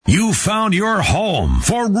You found your home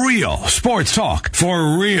for real sports talk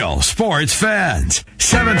for real sports fans.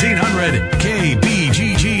 1700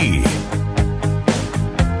 KBGG.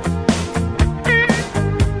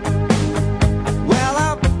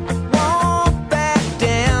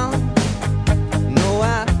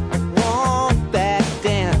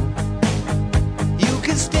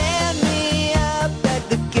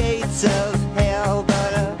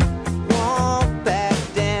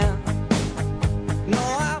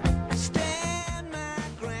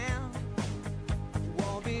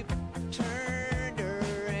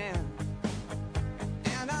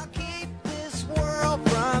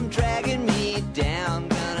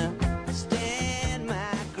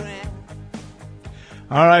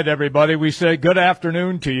 All right, everybody, we say good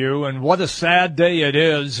afternoon to you, and what a sad day it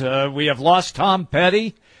is. We have lost Tom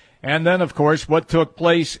Petty, and then, of course, what took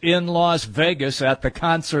place in Las Vegas at the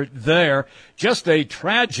concert there. Just a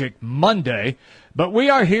tragic Monday, but we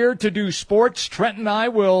are here to do sports. Trent and I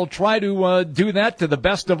will try to do that to the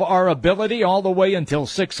best of our ability all the way until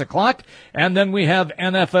 6 o'clock, and then we have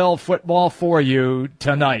NFL football for you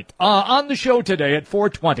tonight. On the show today at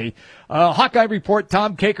 4:20, Hawkeye Report,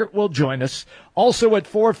 Tom Kakert will join us. Also at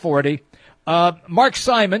 4:40, Mark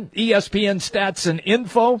Simon, ESPN Stats and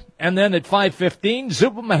Info, and then at 5:15,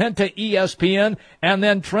 Zuba Mahenta, ESPN, and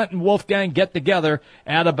then Trent and Wolfgang get together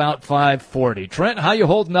at about 5:40. Trent, how you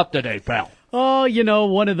holding up today, pal? Oh,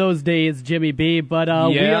 one of those days, Jimmy B, but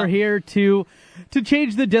we are here to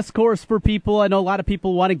change the discourse for people. I know a lot of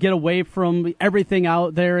people want to get away from everything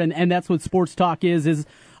out there, and that's what sports talk is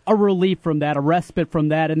a relief from that, a respite from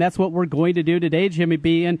that, and that's what we're going to do today, Jimmy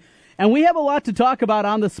B, and we have a lot to talk about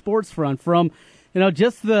on the sports front, from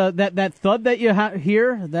just that thud that you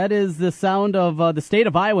hear. That is the sound of the state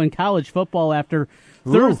of Iowa in college football after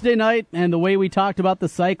Thursday night, and the way we talked about the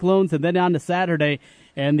Cyclones, and then on to Saturday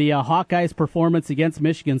and the Hawkeyes' performance against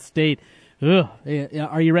Michigan State. Ugh.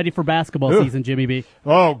 Are you ready for basketball season, Jimmy B?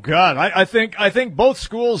 Oh God, I think both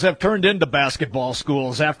schools have turned into basketball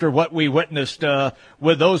schools after what we witnessed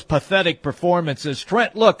with those pathetic performances.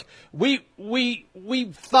 Trent, look, we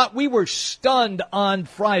thought we were stunned on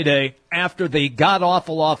Friday after the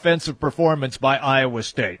god-awful offensive performance by Iowa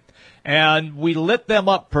State, and we lit them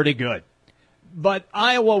up pretty good. But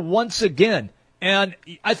Iowa once again, and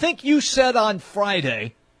I think you said on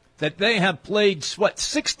Friday that they have played,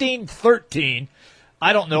 16-13,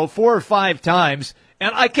 I don't know, 4 or 5 times.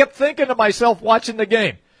 And I kept thinking to myself watching the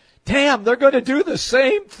game, damn, they're going to do the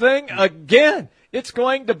same thing again. It's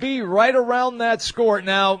going to be right around that score.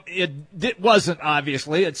 Now, it wasn't,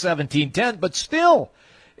 obviously, at 17-10, but still,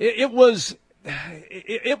 it was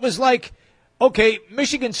like, okay,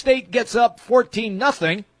 Michigan State gets up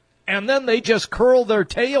 14-0, and then they just curl their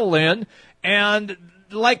tail in, and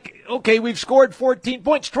okay, we've scored 14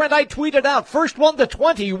 points. Trent, I tweeted out, first one to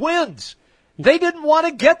 20 wins. They didn't want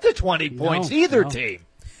to get to 20 points, either team.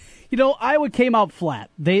 Iowa came out flat.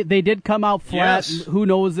 They did come out flat. Yes. Who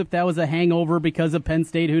knows if that was a hangover because of Penn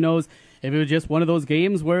State? Who knows if it was just one of those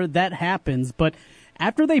games where that happens? But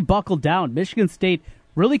after they buckled down, Michigan State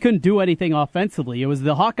really couldn't do anything offensively. It was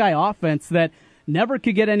the Hawkeye offense that never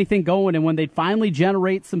could get anything going, and when they'd finally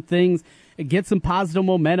generate some things, get some positive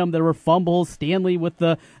momentum, there were fumbles. Stanley with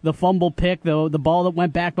the fumble pick, the ball that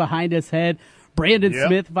went back behind his head. Brandon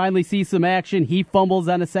Smith finally sees some action. He fumbles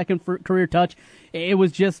on a second career touch. It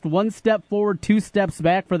was just one step forward, 2 steps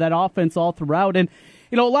back for that offense all throughout. And,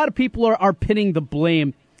 a lot of people are pinning the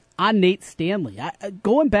blame on Nate Stanley.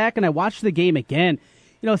 Going back and I watched the game again,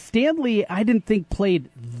 Stanley, I didn't think played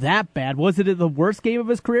that bad. Was it the worst game of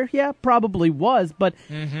his career? Yeah, probably was, but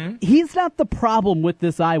he's not the problem with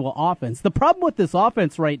this Iowa offense. The problem with this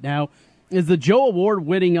offense right now is the Joe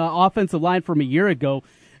Award-winning offensive line from a year ago.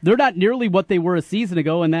 They're not nearly what they were a season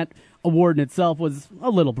ago, and that award in itself was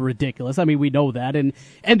a little ridiculous. I mean, we know that, and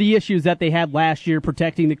the issues that they had last year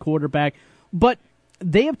protecting the quarterback. But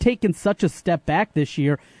they have taken such a step back this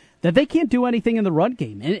year that they can't do anything in the run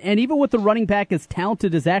game. And even with the running back as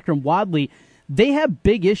talented as Akram Wadley, they have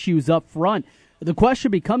big issues up front. The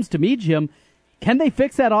question becomes to me, Jim, can they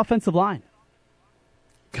fix that offensive line?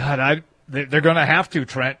 God, they're going to have to,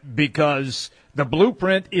 Trent, because the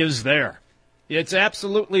blueprint is there. It's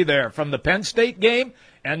absolutely there, from the Penn State game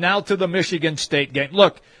and now to the Michigan State game.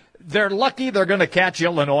 Look, they're lucky they're going to catch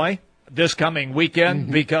Illinois this coming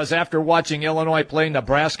weekend, because after watching Illinois play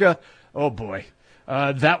Nebraska, oh boy,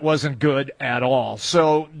 that wasn't good at all.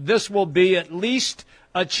 So this will be at least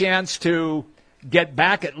a chance to get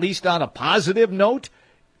back, at least on a positive note.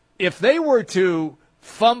 If they were to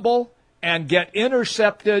fumble and get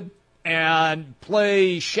intercepted and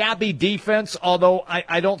play shabby defense, although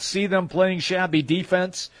I don't see them playing shabby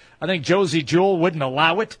defense. I think Josie Jewell wouldn't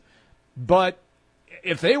allow it. But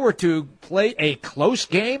if they were to play a close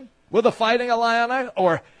game with the Fighting Illini,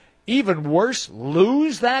 or even worse,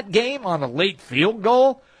 lose that game on a late field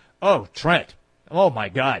goal, oh, Trent, oh my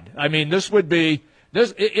God! I mean, this would be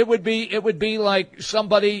this. It would be like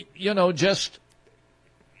somebody, just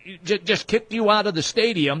kicked you out of the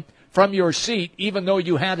stadium from your seat, even though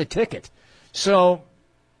you had a ticket. So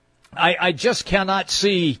I just cannot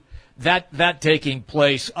see that taking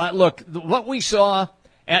place. Look, what we saw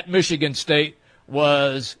at Michigan State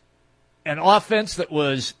was an offense that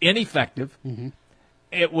was ineffective. Mm-hmm.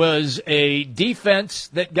 It was a defense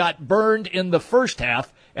that got burned in the first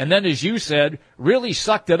half, and then, as you said, really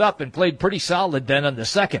sucked it up and played pretty solid then in the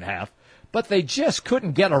second half. But they just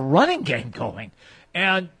couldn't get a running game going.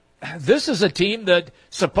 And this is a team that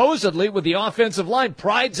supposedly, with the offensive line,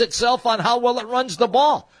 prides itself on how well it runs the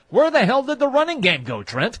ball. Where the hell did the running game go,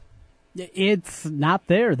 Trent? It's not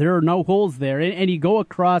there. There are no holes there. And you go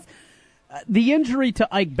across the injury to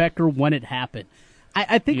Ike Becker when it happened.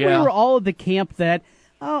 I think we were all of the camp that,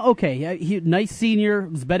 nice senior,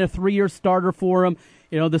 has been a 3-year starter for him.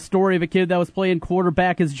 The story of a kid that was playing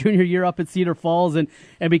quarterback his junior year up at Cedar Falls and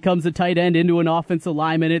becomes a tight end into an offensive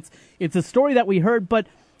lineman. It's a story that we heard, but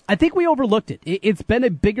I think we overlooked it. It's been a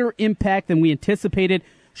bigger impact than we anticipated.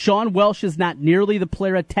 Sean Welsh is not nearly the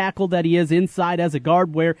player at tackle that he is inside as a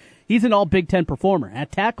guard, where he's an all Big Ten performer.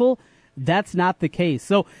 At tackle, that's not the case.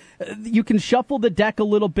 So you can shuffle the deck a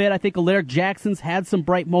little bit. I think Alaric Jackson's had some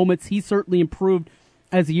bright moments. He certainly improved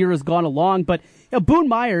as the year has gone along. But Boone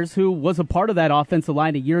Myers, who was a part of that offensive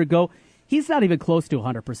line a year ago, he's not even close to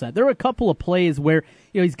 100%. There are a couple of plays where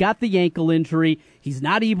he's got the ankle injury. He's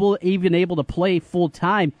not even able to play full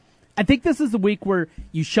time. I think this is a week where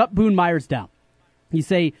you shut Boone Myers down. You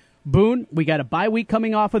say, Boone, we got a bye week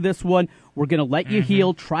coming off of this one. We're going to let you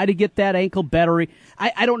heal, try to get that ankle better.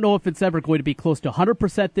 I don't know if it's ever going to be close to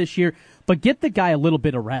 100% this year, but get the guy a little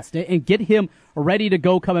bit of rest and get him ready to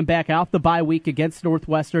go coming back off the bye week against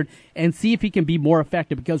Northwestern and see if he can be more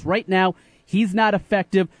effective, because right now he's not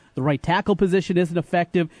effective. The right tackle position isn't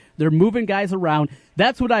effective. They're moving guys around.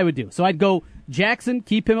 That's what I would do. So I'd go Jackson,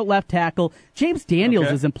 keep him at left tackle. James Daniels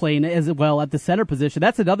isn't playing as well at the center position.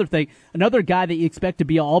 That's another thing. Another guy that you expect to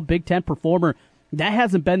be an all Big Ten performer. That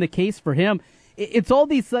hasn't been the case for him. It's all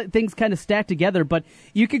these things kind of stacked together, but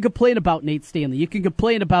you can complain about Nate Stanley. You can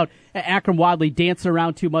complain about Akram Wadley dancing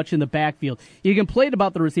around too much in the backfield. You can complain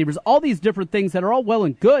about the receivers, all these different things that are all well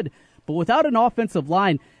and good, but without an offensive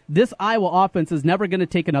line, this Iowa offense is never going to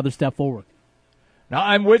take another step forward. Now,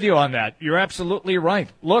 I'm with you on that. You're absolutely right.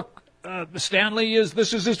 Look, Stanley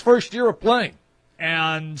this is his first year of playing.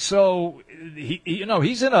 And so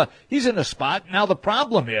he's in a spot. Now the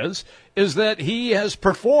problem is that he has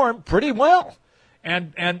performed pretty well.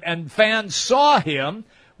 And fans saw him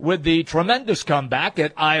with the tremendous comeback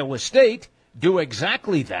at Iowa State do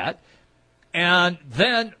exactly that. And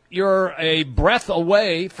then you're a breath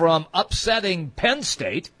away from upsetting Penn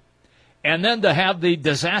State, and then to have the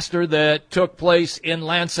disaster that took place in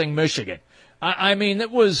Lansing, Michigan. I mean,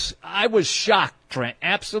 I was shocked, Trent,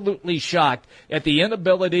 absolutely shocked at the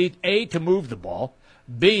inability, A, to move the ball,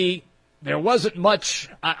 B, there wasn't much,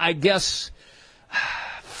 I guess,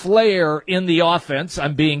 flair in the offense,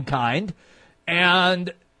 I'm being kind,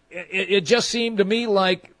 and it just seemed to me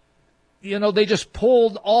like, they just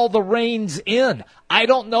pulled all the reins in. I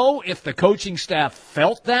don't know if the coaching staff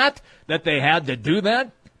felt that they had to do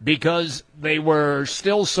that because they were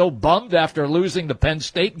still so bummed after losing the Penn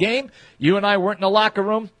State game. You and I weren't in the locker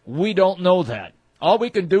room. We don't know that. All we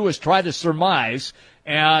can do is try to surmise,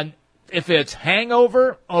 and if it's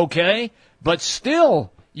hangover, okay, but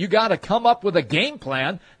still you got to come up with a game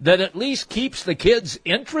plan that at least keeps the kids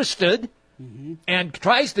interested and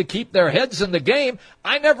tries to keep their heads in the game.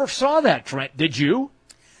 I never saw that, Trent. Did you?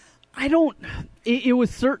 I don't. It was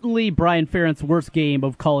certainly Brian Ferentz' worst game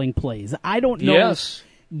of calling plays. I don't know. Yes.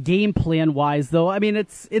 Game plan wise, though. I mean,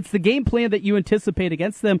 it's the game plan that you anticipate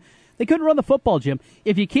against them. They couldn't run the football, Jim.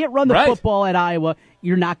 If you can't run the football at Iowa,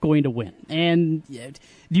 you're not going to win. And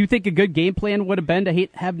do you think a good game plan would have been to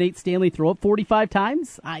have Nate Stanley throw it 45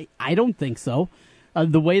 times? I don't think so.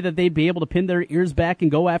 The way that they'd be able to pin their ears back and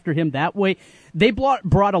go after him that way, they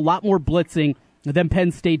brought a lot more blitzing than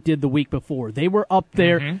Penn State did the week before. They were up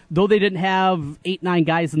there, though they didn't have 8-9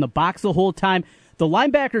 guys in the box the whole time. The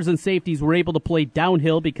linebackers and safeties were able to play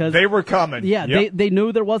downhill because they were coming. Yeah, yep. They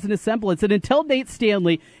knew there wasn't a semblance. And until Nate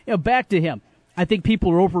Stanley, back to him, I think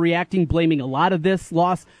people are overreacting, blaming a lot of this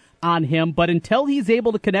loss on him. But until he's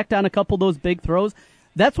able to connect on a couple of those big throws,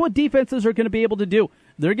 That's what defenses are going to be able to do.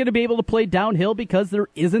 They're going to be able to play downhill because there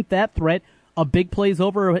isn't that threat of big plays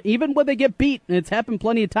over. Even when they get beat, and it's happened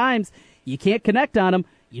plenty of times, you can't connect on them.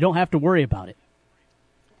 You don't have to worry about it.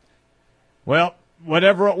 Well,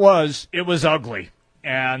 whatever it was ugly,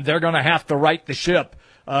 and they're going to have to right the ship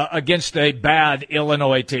against a bad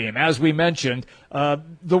Illinois team. As we mentioned,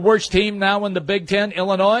 the worst team now in the Big Ten,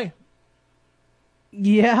 Illinois?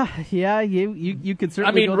 Yeah, you could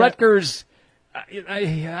certainly go Rutgers,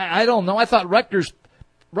 I don't know. I thought Rutgers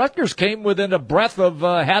came within a breath of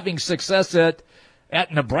having success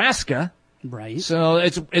at Nebraska. Right. So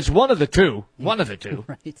it's one of the two. One of the two.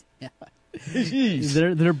 Right. Yeah.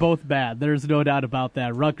 They're both bad. There's no doubt about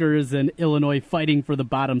that. Rutgers and Illinois fighting for the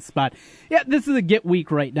bottom spot. Yeah, this is a get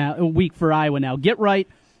week right now. A week for Iowa now. Get right,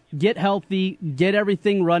 get healthy, get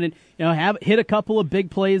everything running. Hit a couple of big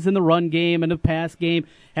plays in the run game and the pass game.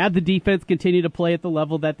 Have the defense continue to play at the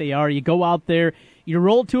level that they are. You go out there, you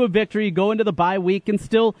roll to a victory, you go into the bye week, and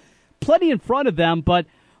still plenty in front of them. But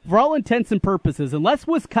for all intents and purposes, unless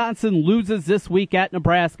Wisconsin loses this week at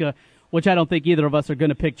Nebraska, which I don't think either of us are going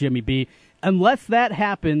to pick Jimmy B. Unless that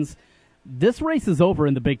happens, this race is over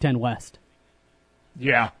in the Big Ten West.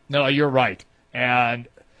 Yeah, no, you're right. And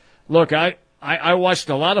look, I watched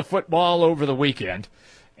a lot of football over the weekend,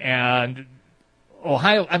 and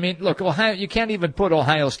Ohio, you can't even put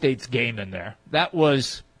Ohio State's game in there. That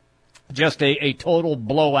was just a total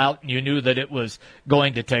blowout, and you knew that it was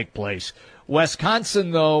going to take place.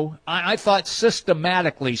 Wisconsin, though, I thought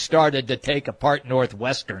systematically started to take apart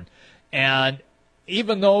Northwestern. And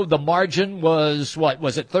even though the margin was,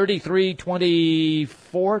 was it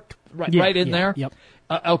 33-24, right in there? Yep.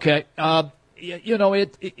 Okay.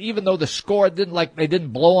 Even though the score they didn't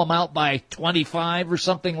blow them out by 25 or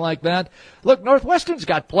something like that. Look, Northwestern's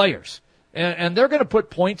got players, and they're going to put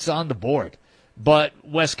points on the board. But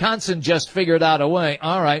Wisconsin just figured out a way.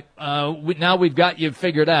 All right, now we've got you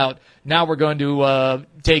figured out. Now we're going to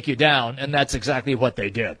take you down, and that's exactly what they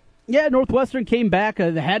did. Yeah, Northwestern came back.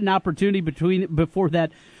 They had an opportunity before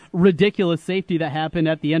that ridiculous safety that happened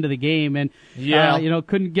at the end of the game, and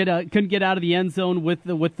couldn't get out of the end zone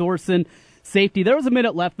with Thorson safety. There was a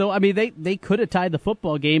minute left, though. I mean, they could have tied the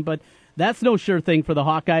football game, but that's no sure thing for the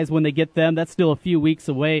Hawkeyes when they get them. That's still a few weeks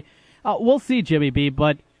away. We'll see, Jimmy B.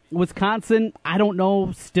 But Wisconsin, I don't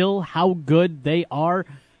know still how good they are,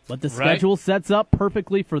 but the schedule sets up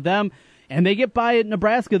perfectly for them. And they get by at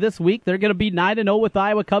Nebraska this week. They're going to be 9-0 with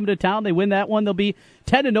Iowa coming to town. They win that one. They'll be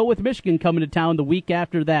 10-0 with Michigan coming to town the week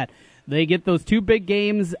after that. They get those two big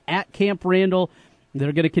games at Camp Randall.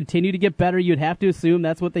 They're going to continue to get better. You'd have to assume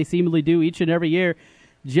that's what they seemingly do each and every year.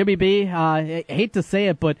 Jimmy B, I hate to say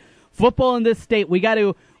it, but football in this state, we got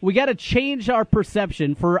to change our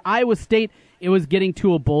perception. For Iowa State, it was getting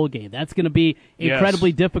to a bowl game. That's going to be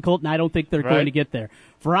incredibly difficult, and I don't think they're going to get there.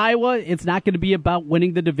 For Iowa, it's not going to be about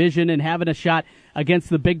winning the division and having a shot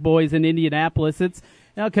against the big boys in Indianapolis. It's,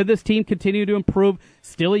 can this team continue to improve?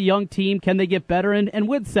 Still a young team. Can they get better and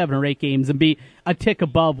win 7 or 8 games and be a tick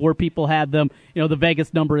above where people had them, the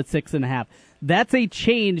Vegas number at 6.5? That's a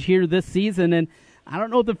change here this season, and I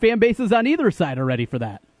don't know if the fan bases on either side are ready for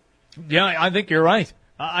that. Yeah, I think you're right.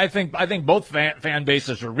 I think both fan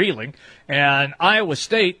bases are reeling. And Iowa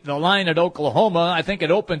State, the line at Oklahoma, I think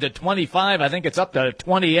it opened at 25. I think it's up to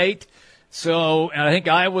 28. So, and I think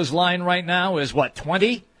Iowa's line right now is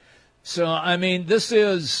 20? So, I mean, this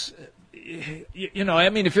is,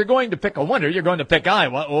 if you're going to pick a winner, you're going to pick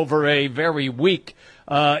Iowa over a very weak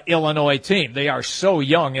Illinois team. They are so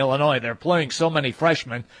young, Illinois. They're playing so many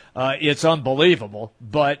freshmen. It's unbelievable.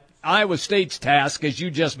 But Iowa State's task, as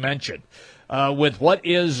you just mentioned, with what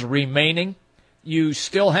is remaining, you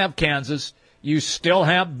still have Kansas, you still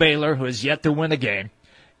have Baylor, who has yet to win a game,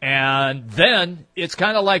 and then it's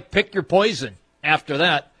kind of like pick your poison after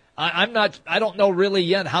that. I don't know really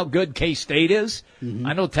yet how good K-State is. Mm-hmm.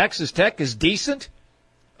 I know Texas Tech is decent.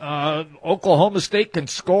 Oklahoma State can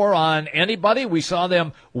score on anybody. We saw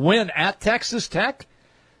them win at Texas Tech.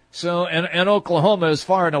 So, and Oklahoma is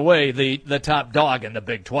far and away the top dog in the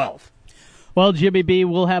Big 12. Well, Jimmy B,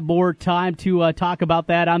 we'll have more time to talk about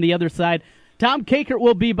that on the other side. Tom Kakert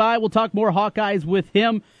will be by. We'll talk more Hawkeyes with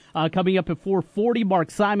him coming up at 4:40.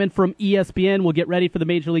 Mark Simon from ESPN will get ready for the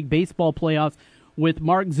Major League Baseball playoffs with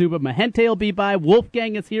Mark Zuba Mahente will be by.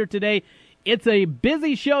 Wolfgang is here today. It's a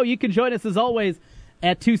busy show. You can join us as always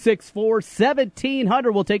at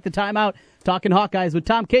 264-1700. We'll take the time out talking Hawkeyes with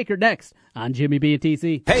Tom Kakert next on Jimmy B and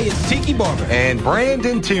TC. Hey, it's Tiki Barber and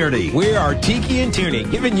Brandon Tierney. We are Tiki and Tierney,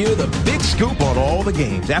 giving you the big scoop on all the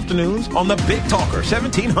games. Afternoons on the Big Talker,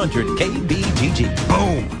 1700 KBGG.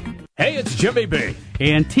 Boom. Hey, it's Jimmy B.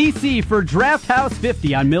 And TC for Draft House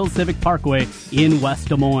 50 on Mills Civic Parkway in West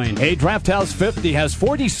Des Moines. Hey, Draft House 50 has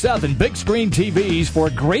 47 big screen TVs for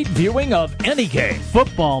great viewing of any game.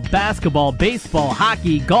 Football, basketball, baseball,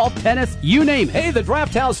 hockey, golf, tennis, you name it. Hey, the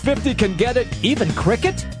Draft House 50 can get it, even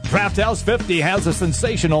cricket. Draft House 50 has a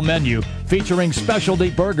sensational menu featuring specialty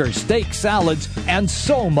burgers, steaks, salads, and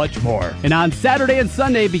so much more. And on Saturday and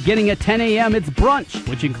Sunday, beginning at 10 a.m., it's brunch,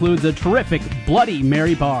 which includes a terrific Bloody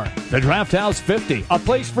Mary bar. The Draft House 50, a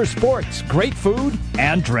place for sports, great food,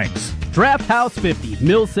 and drinks. Draft House 50,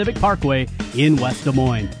 Mills Civic Parkway in West Des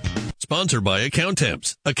Moines. Sponsored by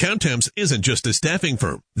Accountemps. Accountemps isn't just a staffing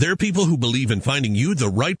firm. They're people who believe in finding you the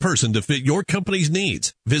right person to fit your company's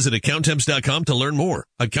needs. Visit Accountemps.com to learn more.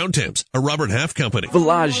 Accountemps, a Robert Half company.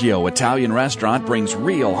 Villaggio Italian Restaurant brings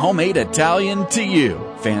real homemade Italian to you.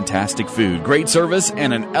 Fantastic food, great service,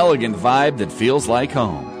 and an elegant vibe that feels like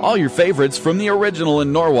home. All your favorites from the original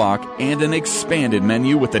in Norwalk and an expanded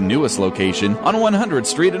menu with the newest location on 100th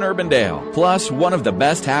Street in Urbandale. Plus, one of the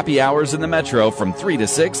best happy hours in the metro from 3 to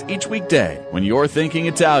 6 each weekday. When you're thinking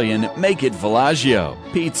Italian, make it Villaggio.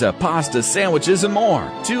 Pizza, pasta, sandwiches, and more.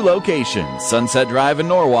 2 locations, Sunset Drive in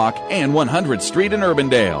Norwalk and 100th Street in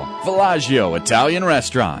Urbandale. Villaggio Italian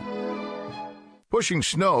Restaurant. Pushing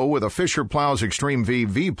snow with a Fisher Plow's Extreme V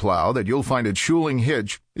V-Plow that you'll find at Schuling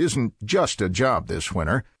Hitch isn't just a job this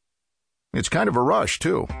winter. It's kind of a rush,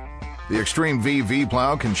 too. The Extreme V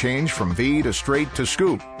V-Plow can change from V to straight to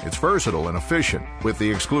scoop. It's versatile and efficient. With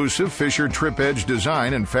the exclusive Fisher Trip Edge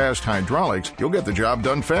design and fast hydraulics, you'll get the job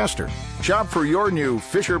done faster. Shop for your new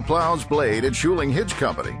Fisher Plow's blade at Schuling Hitch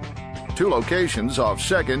Company. 2 locations off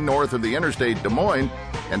 2nd north of the Interstate Des Moines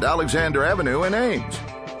and Alexander Avenue in Ames.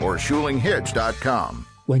 Or SchulingHitch.com.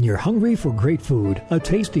 When you're hungry for great food, a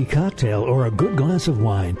tasty cocktail, or a good glass of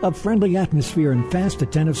wine, a friendly atmosphere, and fast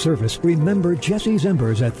attentive service, remember Jesse's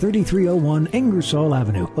Embers at 3301 Ingersoll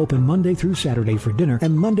Avenue. Open Monday through Saturday for dinner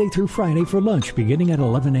and Monday through Friday for lunch beginning at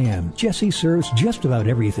 11 a.m. Jesse serves just about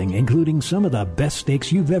everything, including some of the best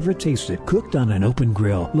steaks you've ever tasted, cooked on an open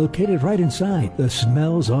grill, located right inside. The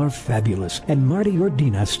smells are fabulous. And Marty or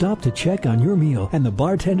Dina stop to check on your meal, and the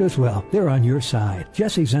bartenders, well, they're on your side.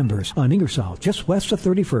 Jesse's Embers on Ingersoll, just west of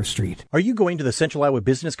 31st Street. Are you going to the Central Iowa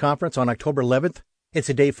Business Conference on October 11th? It's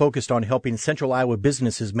a day focused on helping Central Iowa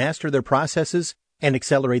businesses master their processes and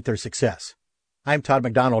accelerate their success. I'm Todd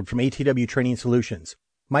McDonald from ATW Training Solutions.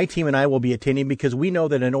 My team and I will be attending because we know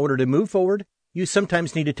that in order to move forward, you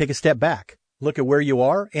sometimes need to take a step back, look at where you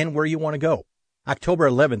are and where you want to go. October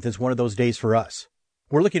 11th is one of those days for us.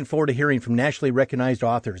 We're looking forward to hearing from nationally recognized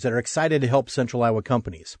authors that are excited to help Central Iowa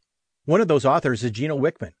companies. One of those authors is Gino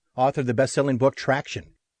Wickman, author of the best-selling book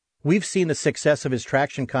Traction. We've seen the success of his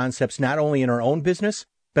traction concepts not only in our own business,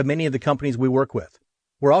 but many of the companies we work with.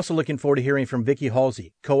 We're also looking forward to hearing from Vicki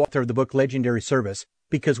Halsey, co-author of the book Legendary Service,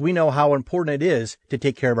 because we know how important it is to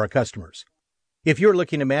take care of our customers. If you're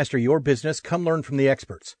looking to master your business, come learn from the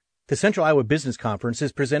experts. The Central Iowa Business Conference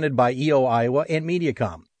is presented by EO Iowa and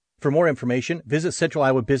Mediacom. For more information, visit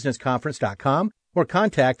centraliowabusinessconference.com or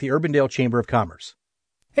contact the Urbandale Chamber of Commerce.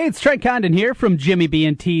 Hey, it's Trent Condon here from Jimmy B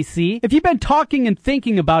and TC. If you've been talking and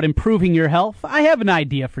thinking about improving your health, I have an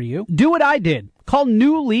idea for you. Do what I did. Call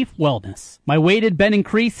New Leaf Wellness. My weight had been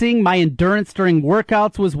increasing, my endurance during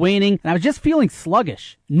workouts was waning, and I was just feeling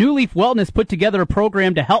sluggish. New Leaf Wellness put together a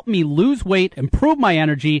program to help me lose weight, improve my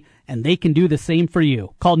energy, and they can do the same for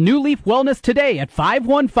you. Call New Leaf Wellness today at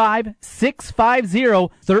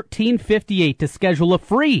 515-650-1358 to schedule a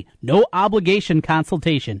free, no-obligation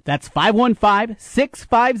consultation. That's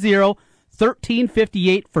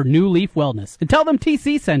 515-650-1358 for New Leaf Wellness. And tell them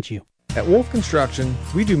TC sent you. At Wolf Construction,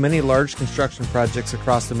 we do many large construction projects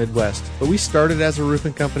across the Midwest, but we started as a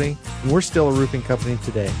roofing company, and we're still a roofing company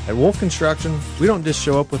today. At Wolf Construction, we don't just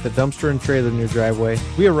show up with a dumpster and trailer in your driveway.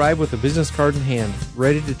 We arrive with a business card in hand,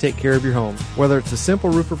 ready to take care of your home. Whether it's a simple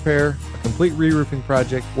roof repair, a complete re-roofing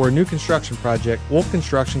project, or a new construction project, Wolf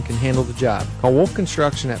Construction can handle the job. Call Wolf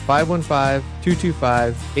Construction at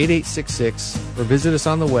 515-225-8866 or visit us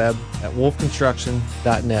on the web at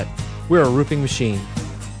wolfconstruction.net. We're a roofing machine.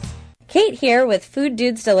 Kate here with Food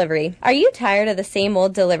Dudes Delivery. Are you tired of the same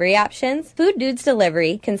old delivery options? Food Dudes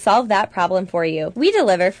Delivery can solve that problem for you. We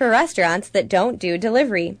deliver for restaurants that don't do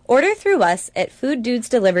delivery. Order through us at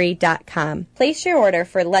fooddudesdelivery.com. Place your order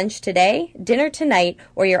for lunch today, dinner tonight,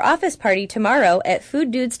 or your office party tomorrow at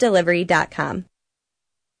fooddudesdelivery.com.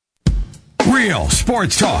 Real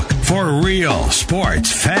sports talk for real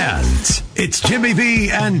sports fans. It's Jimmy B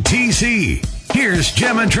and TC. Here's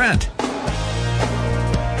Jim and Trent.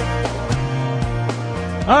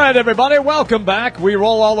 All right, everybody, welcome back. We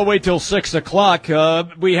roll all the way till 6 o'clock.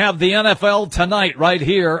 We have the NFL tonight right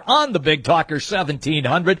here on the Big Talker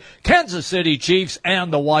 1700. Kansas City Chiefs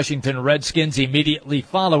and the Washington Redskins immediately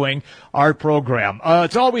following our program.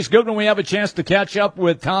 It's always good when we have a chance to catch up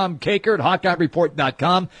with Tom Kakert,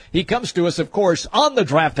 HawkeyeReport.com. He comes to us, of course, on the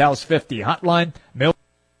Draft House 50 hotline.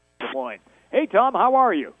 Hey, Tom, how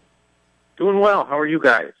are you? Doing well. How are you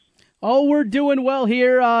guys? Oh, we're doing well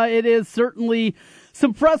here. It is certainly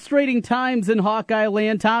some frustrating times in Hawkeye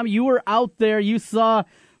land. Tom, you were out there. You saw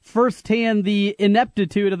firsthand the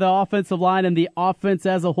ineptitude of the offensive line and the offense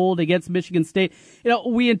as a whole against Michigan State.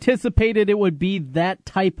 We anticipated it would be that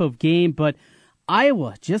type of game, but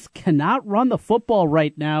Iowa just cannot run the football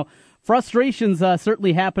right now. Frustrations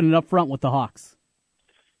certainly happening up front with the Hawks.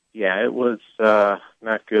 Yeah, it was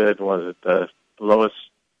not good. Was it the lowest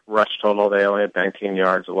rush total? They only had 19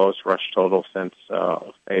 yards, the lowest rush total since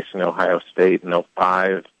facing Ohio State in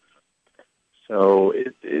 2005. So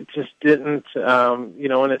it just didn't, and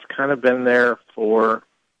it's kind of been there for,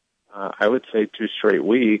 I would say, 2 straight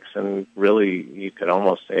weeks, and really you could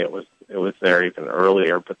almost say it was there even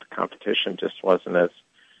earlier, but the competition just wasn't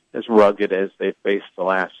as rugged as they faced the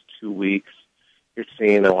last 2 weeks. You're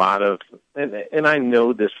seeing a lot of, and I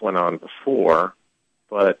know this went on before,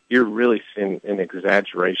 but you're really seeing an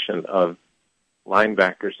exaggeration of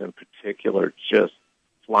linebackers in particular just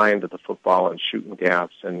flying to the football and shooting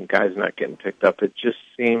gaps and guys not getting picked up. It just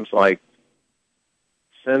seems like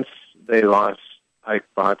since they lost Ike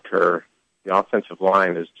Bodker, the offensive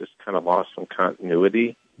line has just kind of lost some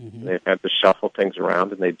continuity. Mm-hmm. They've had to shuffle things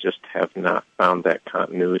around, and they just have not found that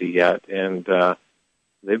continuity yet. And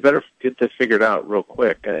they better get this figured out real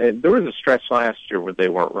quick. And there was a stretch last year where they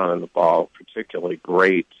weren't running the ball particularly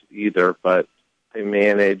great either, but they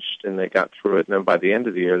managed and they got through it. And then by the end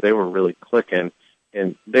of the year, they were really clicking,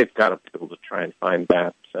 and they've got to be able to try and find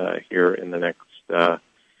that here in the next,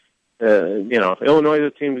 if Illinois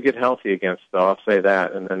is a team to get healthy against, though, I'll say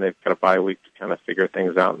that. And then they've got a bye week to kind of figure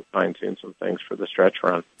things out and fine-tune some things for the stretch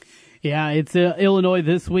run. Yeah, it's Illinois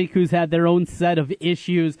this week who's had their own set of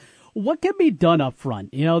issues. What can be done up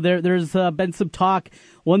front? There's been some talk.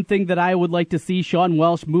 One thing that I would like to see Sean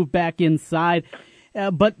Welsh move back inside.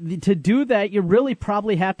 But to do that, you really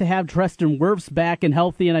probably have to have Treston Wirfs back and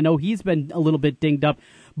healthy, and I know he's been a little bit dinged up.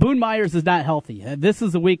 Boone Myers is not healthy. This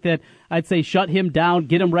is a week that I'd say shut him down,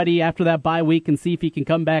 get him ready after that bye week, and see if he can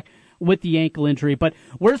come back with the ankle injury. But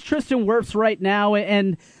where's Treston Wirfs right now?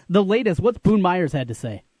 And the latest, what's Boone Myers had to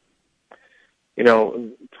say?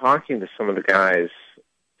 Talking to some of the guys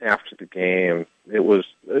after the game, they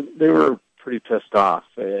were pretty pissed off.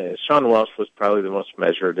 Sean Welsh was probably the most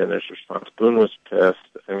measured in his response. Boone was pissed.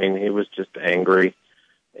 I mean, he was just angry.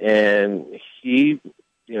 And he,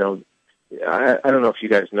 I don't know if you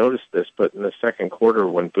guys noticed this, but in the second quarter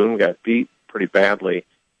when Boone got beat pretty badly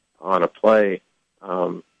on a play,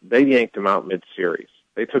 they yanked him out mid-series.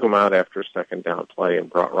 They took him out after a second down play and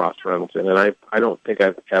brought Ross Reynolds in. And I don't think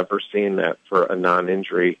I've ever seen that for a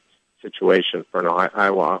non-injury situation for an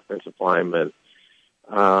Iowa offensive lineman.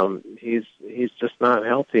 He's just not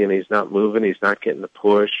healthy, and he's not moving. He's not getting the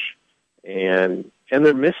push, and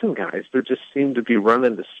they're missing guys. They just seem to be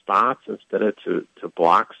running to spots instead of to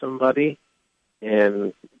block somebody,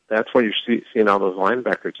 and that's why you're seeing all those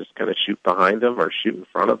linebackers just kind of shoot behind them or shoot in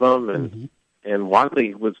front of them, and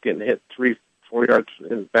Wadley was getting hit 3-4 yards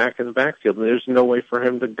in the backfield, and there's no way for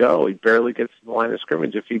him to go. He barely gets to the line of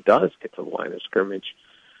scrimmage if he does get to the line of scrimmage.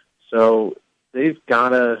 So they've got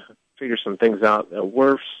to figure some things out.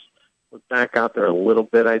 Wirfs was back out there a little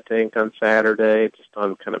bit, I think, on Saturday, just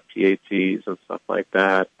on kind of PATs and stuff like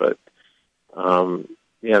that. But,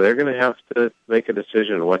 they're going to have to make a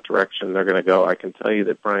decision in what direction they're going to go. I can tell you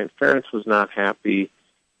that Brian Ferentz was not happy.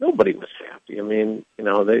 Nobody was happy. I mean,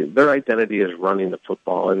 their identity is running the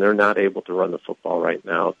football, and they're not able to run the football right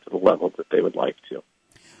now to the level that they would like to.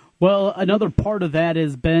 Well, another part of that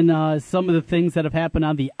has been some of the things that have happened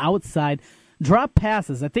on the outside. Drop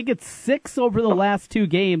passes. I think it's 6 over the last 2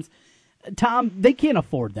 games. Tom, they can't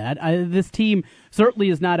afford that. This team certainly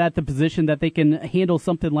is not at the position that they can handle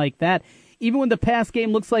something like that. Even when the pass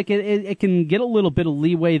game looks like it can get a little bit of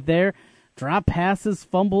leeway there, drop passes,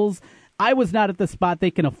 fumbles. I was not at the spot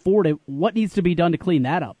they can afford it. What needs to be done to clean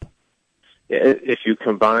that up? If you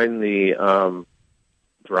combine the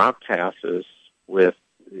drop passes with,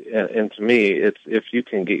 and to me, it's if you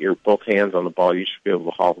can get your both hands on the ball, you should be able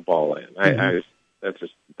to haul the ball in. That's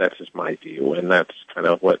just my view, and that's kind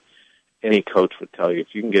of what any coach would tell you. If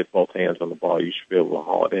you can get both hands on the ball, you should be able to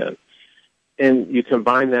haul it in. And you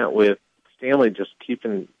combine that with Stanley just keeps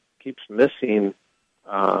missing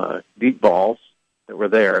deep balls that were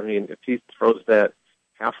there. I mean, if he throws that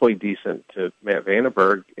halfway decent to Matt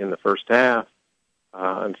Vandenberg in the first half,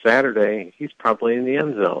 on Saturday, he's probably in the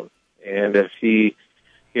end zone. And if he,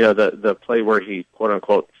 the play where he,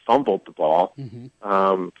 quote-unquote, fumbled the ball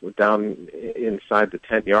down inside the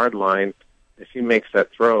 10-yard line, if he makes that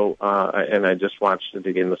throw, and I just watched it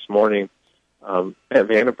again this morning, Matt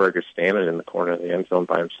Vandenberg is standing in the corner of the end zone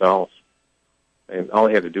by himself. And all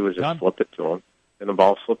he had to do was just flip it to him, and the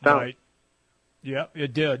ball slipped out. Right. Yeah,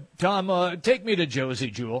 it did. Tom, take me to Josie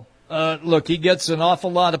Jewell. Look, he gets an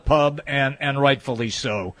awful lot of pub, and rightfully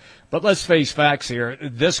so. But let's face facts here.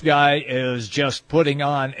 This guy is just putting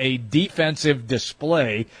on a defensive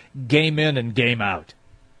display game in and game out.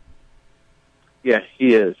 Yeah,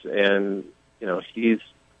 he is. And, he's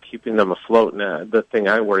keeping them afloat. Now, the thing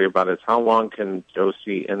I worry about is how long can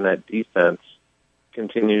Josie and that defense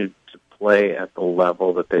continue to play at the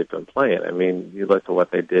level that they've been playing? I mean, you look at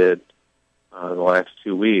what they did the last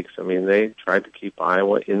 2 weeks. I mean, they tried to keep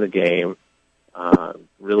Iowa in the game.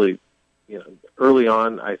 Really, early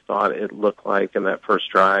on, I thought it looked like in that first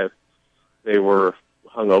drive they were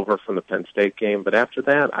hung over from the Penn State game. But after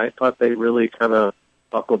that, I thought they really kind of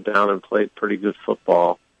buckled down and played pretty good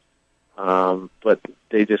football. But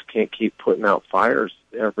they just can't keep putting out fires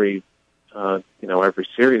every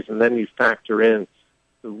series. And then you factor in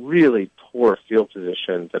the really poor field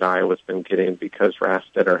position that Iowa's been getting because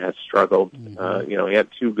Rastetter has struggled. He had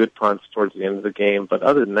 2 good punts towards the end of the game, but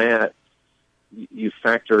other than that, you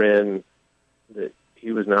factor in that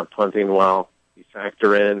he was not punting well. You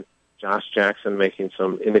factor in Josh Jackson making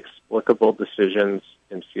some inexplicable decisions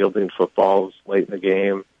in fielding footballs late in the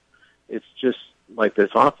game. It's just like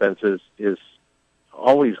this offense is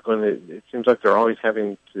always going to, it seems like they're always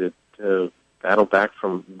having to battle back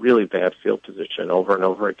from really bad field position over and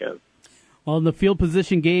over again. Well, the field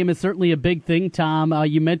position game is certainly a big thing, Tom.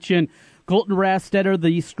 You mentioned Colton Rastetter.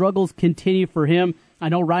 The struggles continue for him. I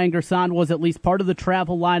know Ryan Gerson was at least part of the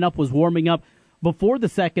travel lineup, was warming up before the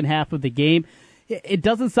second half of the game. It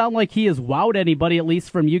doesn't sound like he has wowed anybody, at least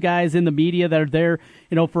from you guys in the media that are there,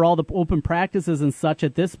 for all the open practices and such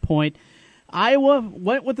at this point. Iowa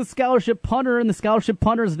went with the scholarship punter, and the scholarship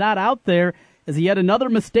punter is not out there. Is he yet another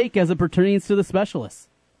mistake as it pertains to the specialists?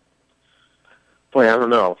 Boy, I don't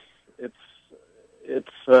know.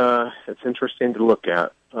 It's interesting to look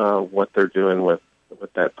at what they're doing with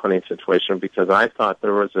that punting situation, because I thought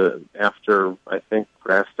there was after I think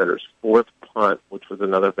Rastetter's 4th punt, which was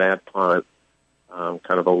another bad punt,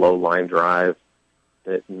 kind of a low line drive,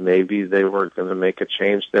 that maybe they were going to make a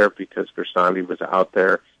change there because Gersandi was out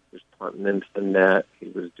there. He was punting into the net. He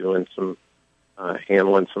was doing some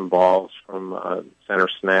handling some balls from center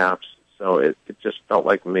snaps. So it just felt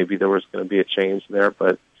like maybe there was going to be a change there,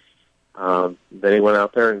 but then he went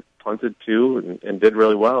out there and punted 2 and did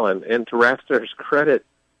really well. And to Rastetter's credit,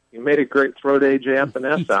 he made a great throw to A.J.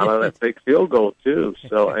 Epinesa out of that big field goal, too.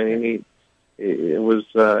 So, I mean, it was,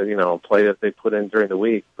 a play that they put in during the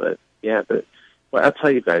week. But, yeah, well, I'll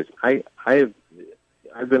tell you guys, I've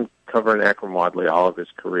been covering Akram Wadley all of his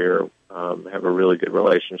career, have a really good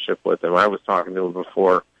relationship with him. I was talking to him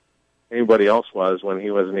before anybody else was when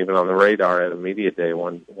he wasn't even on the radar at a media day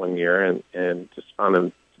one year, and just found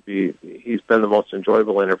him to be, he's been the most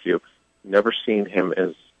enjoyable interview. Never seen him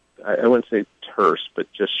as, I wouldn't say terse,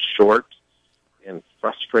 but just short and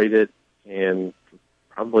frustrated and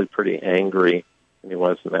probably pretty angry than he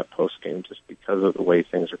was in that post game, just because of the way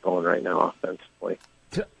things are going right now offensively.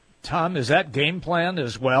 Tom, is that game plan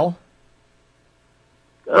as well?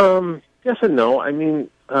 Yes and no. I mean,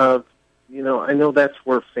 I know that's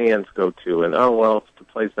where fans go to, and if the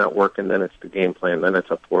play's not working, then it's the game plan, then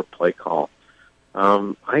it's a poor play call.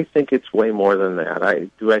 I think it's way more than that. I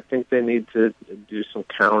think they need to do some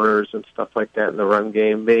counters and stuff like that in the run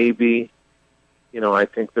game. Maybe, I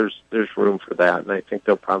think there's room for that, and I think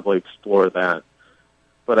they'll probably explore that.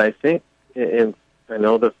 But I think, and I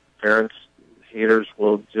know the parents, haters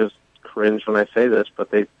will just cringe when I say this, but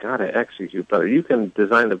they've got to execute better. You can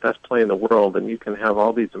design the best play in the world, and you can have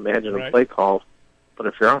all these imaginative play calls, but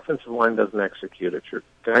if your offensive line doesn't execute, if your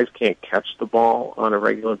guys can't catch the ball on a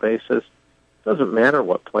regular basis, it doesn't matter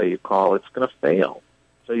what play you call, it's going to fail.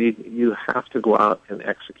 So you have to go out and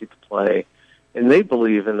execute the play. And they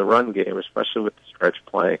believe in the run game, especially with the stretch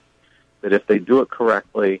play, that if they do it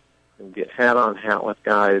correctly and get hat-on-hat with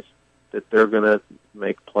guys, that they're going to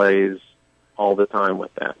make plays all the time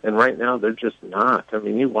with that. And right now, they're just not. I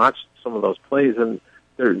mean, you watch some of those plays, and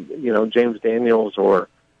they're, James Daniels or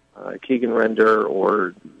Keegan Render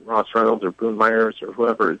or Ross Reynolds or Boone Myers or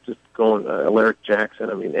whoever, just going, Alaric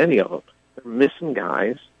Jackson, I mean, any of them. They're missing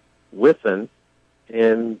guys, whiffing,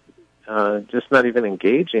 and just not even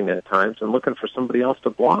engaging at times and looking for somebody else to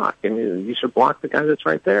block. And you should block the guy that's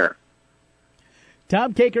right there.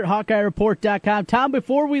 Tom Kakert, HawkeyeReport.com. Tom,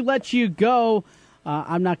 before we let you go,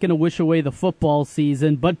 I'm not going to wish away the football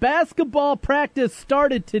season, but basketball practice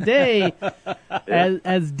started today.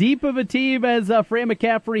 As deep of a team as Fran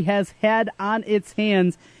McCaffery has had on its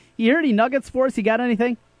hands. You heard any nuggets for us? You got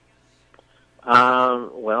anything?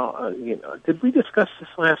 Did we discuss this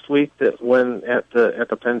last week that when at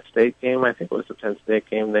the Penn State game, I think it was the Penn State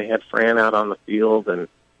game, they had Fran out on the field and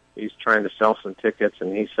he's trying to sell some tickets,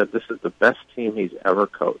 and he said this is the best team he's ever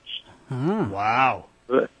coached. Wow.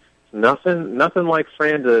 Nothing like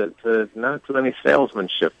Fran to not do any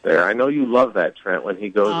salesmanship there. I know you love that, Trent, when he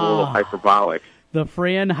goes a little hyperbolic. The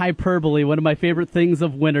Fran hyperbole, one of my favorite things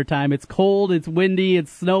of wintertime. It's cold, it's windy,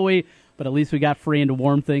 it's snowy, but at least we got Fran to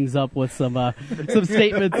warm things up with some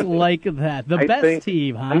statements like that. The best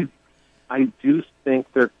team, huh? I do think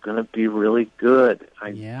they're going to be really good. I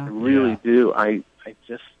really do. I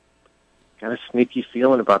just got a sneaky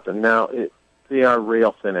feeling about them. Now, they are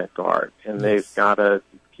rail thin at guard, and they've got to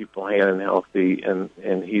keep Bohannon healthy, and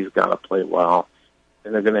he's got to play well,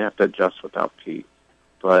 and they're going to have to adjust without Pete.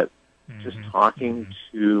 But just talking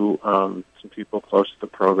to some people close to the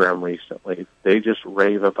program recently, they just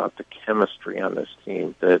rave about the chemistry on this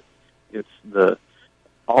team, that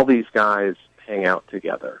all these guys hang out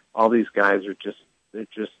together. All these guys they're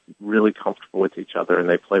just really comfortable with each other, and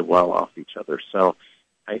they play well off each other. So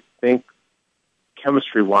I think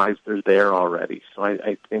chemistry-wise, they're there already. So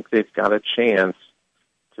I think they've got a chance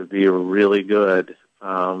to be really good.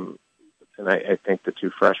 And I think the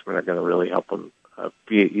two freshmen are going to really help them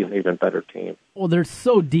be an even better team. Well, they're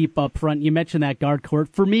so deep up front. You mentioned that guard court.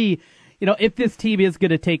 For me, if this team is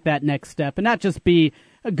going to take that next step and not just be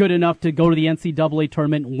good enough to go to the NCAA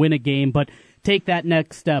tournament and win a game, but take that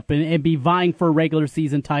next step and be vying for a regular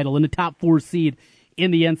season title and the top 4 seed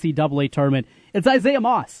in the NCAA tournament, it's Isaiah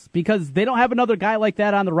Moss, because they don't have another guy like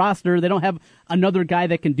that on the roster. They don't have another guy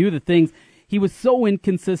that can do the things. He was so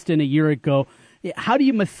inconsistent a year ago. How do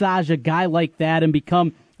you massage a guy like that and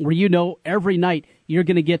become where every night you're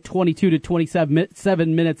going to get 22 to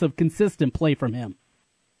 27 minutes of consistent play from him?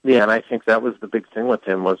 Yeah, and I think that was the big thing with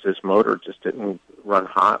him, was his motor just didn't run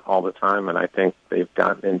hot all the time, and I think they've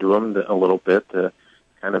gotten into him a little bit to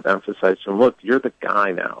kind of emphasize to him, look, you're the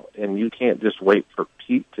guy now, and you can't just wait for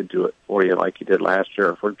Pete to do it for you like you did last year,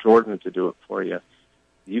 or for Jordan to do it for you.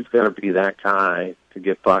 You've got to be that guy to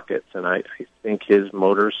get buckets, and I think his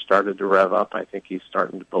motor's started to rev up. I think he's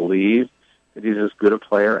starting to believe that he's as good a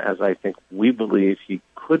player as I think we believe he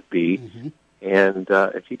could be, and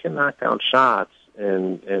if he can knock down shots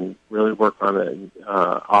and really work on it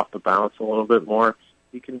off the bounce a little bit more,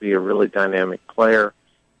 he can be a really dynamic player.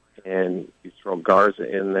 And you throw Garza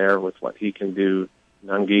in there with what he can do,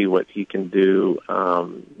 Nungi, what he can do.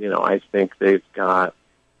 I think they've got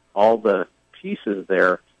all the pieces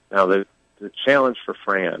there. Now, the challenge for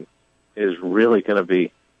Fran is really going to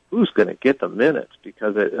be who's going to get the minutes,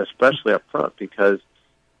 because especially up front, because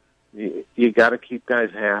you got to keep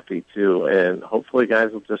guys happy too, and hopefully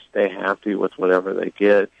guys will just stay happy with whatever they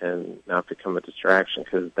get and not become a distraction,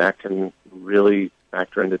 because that can really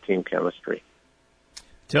factor into team chemistry.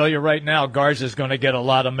 Tell you right now, Garza's going to get a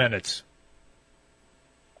lot of minutes.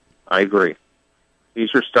 I agree. He's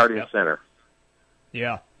your starting center.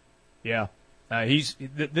 Yeah.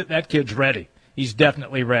 That kid's ready. He's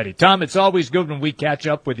definitely ready. Tom, it's always good when we catch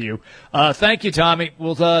up with you. Thank you, Tommy.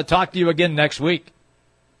 We'll talk to you again next week.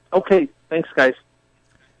 Okay. Thanks, guys.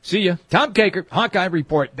 See you. Tom Kakert,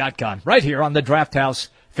 HawkeyeReport.com, right here on the Draft House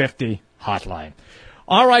 50 hotline.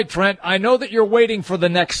 All right, Trent, I know that you're waiting for the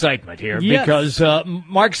next segment here because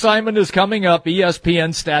Mark Simon is coming up, ESPN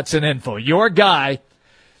Stats and Info, your guy.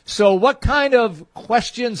 So what kind of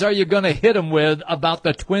questions are you going to hit him with about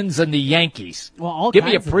the Twins and the Yankees? Well, give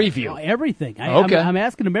me a preview. Everything. Okay. I'm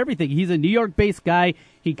asking him everything. He's a New York-based guy.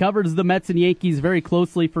 He covers the Mets and Yankees very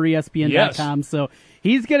closely for ESPN.com. Yes. So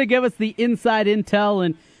he's going to give us the inside intel,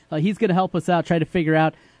 and he's going to help us out, try to figure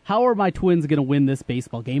out how are my Twins going to win this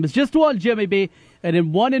baseball game. It's just one, Jimmy B. And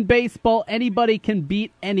in one in baseball, anybody can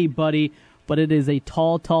beat anybody, but it is a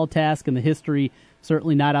tall, tall task, and the history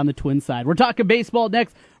certainly not on the Twins side. We're talking baseball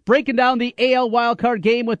next, breaking down the AL wildcard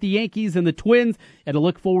game with the Yankees and the Twins, and to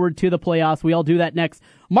look forward to the playoffs. We all do that next.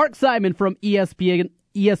 Mark Simon from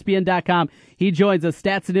ESPN.com. He joins us,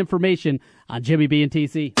 stats and information on Jimmy B and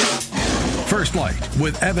TC. First Light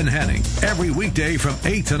with Evan Henning every weekday from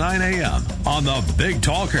 8 to 9 a.m. on the Big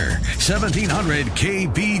Talker, 1700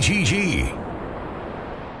 KBGG.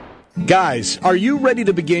 Guys, are you ready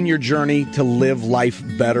to begin your journey to live life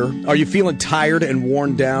better? Are you feeling tired and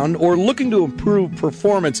worn down, or looking to improve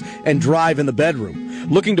performance and drive in the bedroom?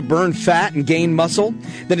 Looking to burn fat and gain muscle?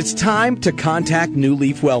 Then it's time to contact New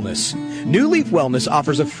Leaf Wellness. New Leaf Wellness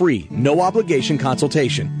offers a free, no-obligation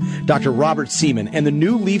consultation. Dr. Robert Seaman and the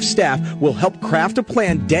New Leaf staff will help craft a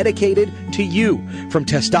plan dedicated to you. From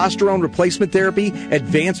testosterone replacement therapy,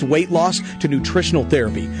 advanced weight loss, to nutritional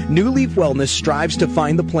therapy, New Leaf Wellness strives to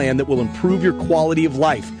find the plan that will improve your quality of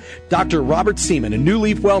life. Dr. Robert Seaman and New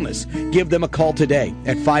Leaf Wellness. Give them a call today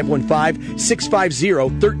at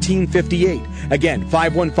 515-650-1358. Again,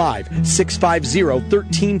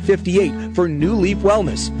 515-650-1358 for New Leaf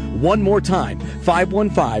Wellness. One more time,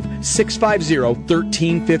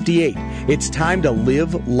 515-650-1358. It's time to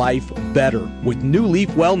live life better with New Leaf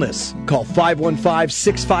Wellness. Call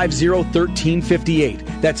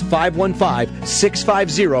 515-650-1358. That's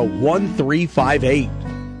 515-650-1358.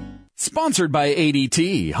 Sponsored by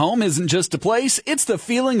ADT. Home isn't just a place, it's the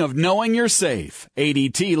feeling of knowing you're safe.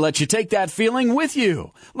 ADT lets you take that feeling with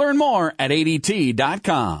you. Learn more at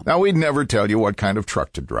ADT.com. Now, we'd never tell you what kind of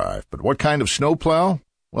truck to drive, but what kind of snowplow?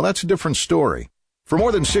 Well, that's a different story. For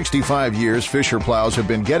more than 65 years, Fisher plows have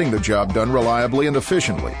been getting the job done reliably and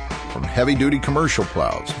efficiently. From heavy-duty commercial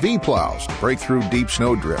plows, V-plows to break through deep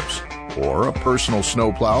snow drifts, or a personal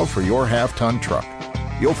snowplow for your half-ton truck.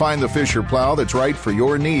 You'll find the Fisher plow that's right for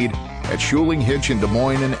your need at Schuling Hitch in Des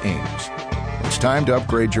Moines and Ames. It's time to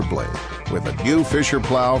upgrade your blade with a new Fisher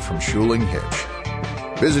plow from Schuling Hitch.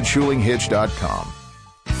 Visit SchulingHitch.com.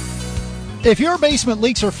 If your basement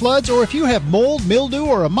leaks or floods, or if you have mold, mildew,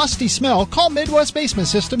 or a musty smell, call Midwest Basement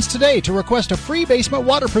Systems today to request a free basement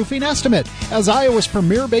waterproofing estimate. As Iowa's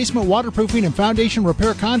premier basement waterproofing and foundation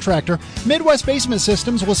repair contractor, Midwest Basement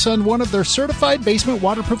Systems will send one of their certified basement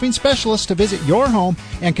waterproofing specialists to visit your home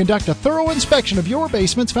and conduct a thorough inspection of your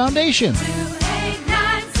basement's foundation.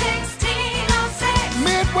 289-1606.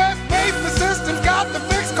 Midwest Basement Systems got the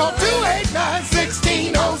fix. Call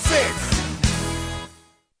 289-1606.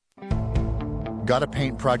 Got a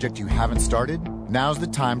paint project you haven't started? Now's the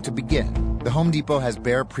time to begin. The Home Depot has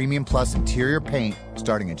Behr Premium Plus interior paint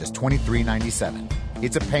starting at just $23.97.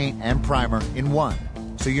 It's a paint and primer in one,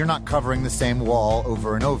 so you're not covering the same wall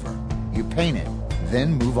over and over. You paint it,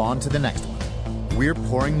 then move on to the next one. We're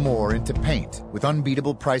pouring more into paint with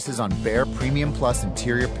unbeatable prices on Behr Premium Plus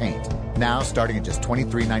interior paint, now starting at just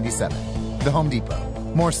 $23.97. The Home Depot.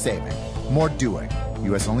 More saving, more doing.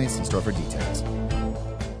 U.S. only. See store for details.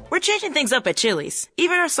 We're changing things up at Chili's.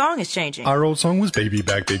 Even our song is changing. Our old song was Baby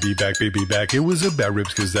Back, Baby Back, Baby Back. It was about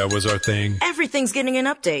ribs because that was our thing. Everything's getting an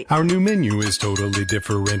update. Our new menu is totally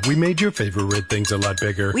different. We made your favorite things a lot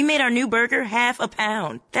bigger. We made our new burger half a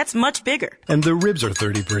pound. That's much bigger. And the ribs are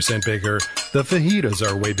 30% bigger. The fajitas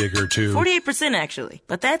are way bigger too. 48% actually.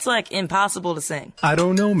 But that's like impossible to sing. I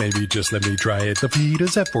don't know, maybe just let me try it. The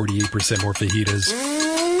fajitas have 48% more fajitas.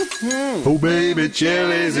 Mm-hmm. Oh baby,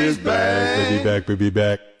 Chili's is back. Baby back, baby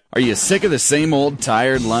back. Are you sick of the same old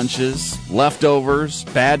tired lunches, leftovers,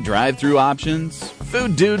 bad drive-thru options?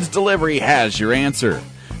 Food Dudes Delivery has your answer.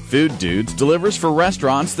 Food Dudes delivers for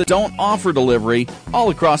restaurants that don't offer delivery all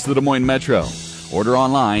across the Des Moines Metro. Order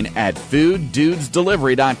online at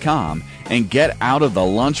fooddudesdelivery.com and get out of the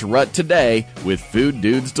lunch rut today with Food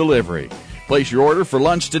Dudes Delivery. Place your order for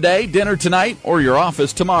lunch today, dinner tonight, or your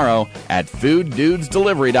office tomorrow at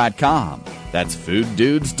fooddudesdelivery.com. That's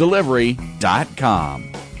fooddudesdelivery.com.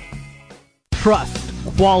 Trust,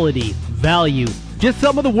 quality, value. Just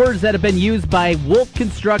some of the words that have been used by Wolf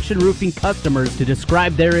Construction Roofing customers to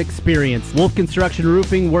describe their experience. Wolf Construction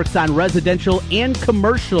Roofing works on residential and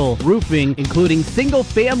commercial roofing, including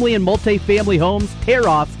single-family and multi-family homes,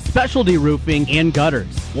 tear-offs, specialty roofing, and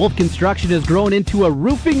gutters. Wolf Construction has grown into a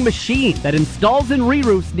roofing machine that installs and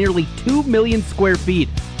re-roofs nearly 2 million square feet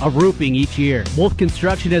of roofing each year. Wolf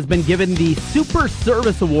Construction has been given the Super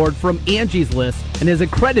Service Award from Angie's List and is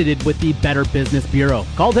accredited with the Better Business Bureau.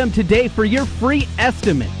 Call them today for your free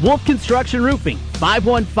estimate. Wolf Construction Roofing,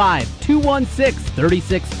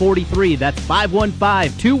 515-216-3643. That's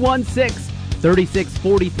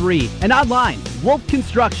 515-216-3643. And online,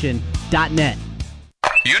 wolfconstruction.net.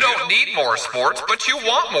 You don't need more sports, but you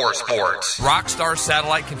want more sports. Rockstar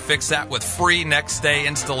Satellite can fix that with free next-day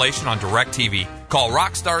installation on DirecTV. Call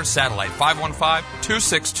Rockstar Satellite,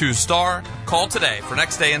 515-262-STAR. Call today for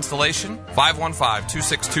next-day installation,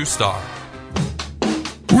 515-262-STAR.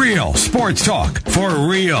 Real sports talk for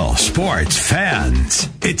real sports fans.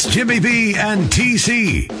 It's Jimmy B and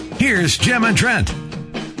TC. Here's Jim and Trent.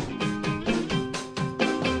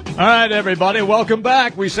 All right, everybody, welcome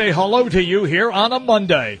back. We say hello to you here on a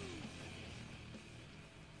Monday.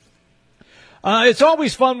 It's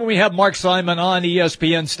always fun when we have Mark Simon on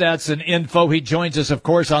ESPN Stats and Info. He joins us, of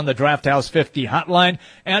course, on the Draft House 50 hotline.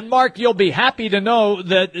 And Mark, you'll be happy to know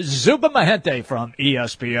that Zuba Mahente from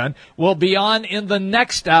ESPN will be on in the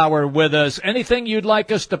next hour with us. Anything you'd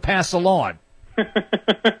like us to pass along?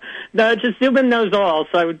 No, just Zubin knows all.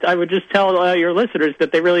 So I would just tell your listeners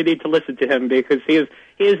that they really need to listen to him because he is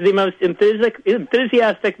the most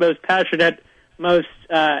enthusiastic, most passionate, most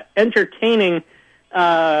entertaining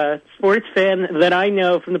sports fan that I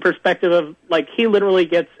know from the perspective of, like, he literally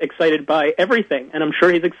gets excited by everything, and I'm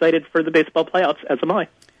sure he's excited for the baseball playoffs, as am I.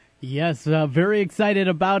 Yes, very excited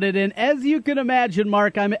about it, and as you can imagine,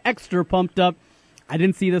 Mark, I'm extra pumped up. I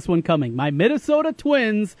didn't see this one coming. My Minnesota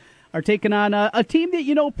Twins are taking on a team that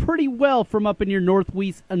you know pretty well from up in your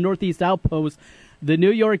northeast outpost, the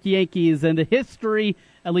New York Yankees, and the history,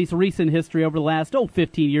 at least recent history over the last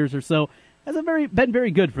 15 years or so, has been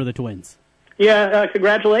very good for the Twins. Yeah,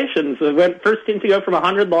 congratulations. First team to go from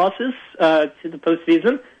 100 losses to the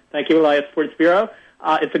postseason. Thank you, Elias Sports Bureau.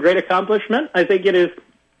 It's a great accomplishment. I think it is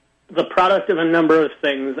the product of a number of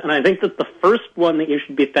things, and I think that the first one that you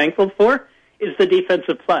should be thankful for is the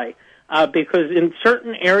defensive play, because in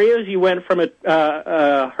certain areas you went from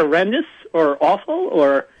a horrendous or awful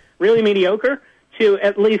or really mediocre to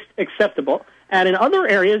at least acceptable. And in other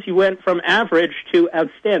areas you went from average to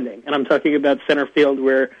outstanding, and I'm talking about center field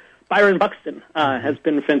where Byron Buxton has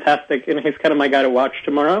been fantastic, and he's kind of my guy to watch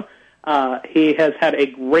tomorrow. He has had a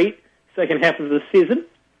great second half of the season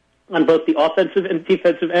on both the offensive and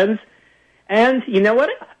defensive ends. And you know what?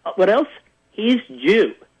 What else? He's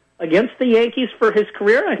due against the Yankees for his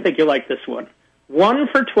career. I think you'll like this one. 1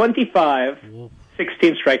 for 25,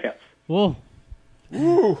 16 strikeouts. Whoa.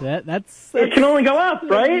 That's it can only go up,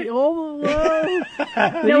 right? Now,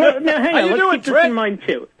 hang on. Let's keep this in mind,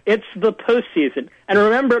 too. It's the postseason. And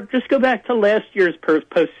remember, just go back to last year's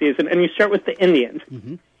postseason, and you start with the Indians.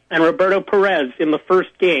 Mm-hmm. And Roberto Perez in the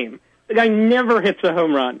first game. The guy never hits a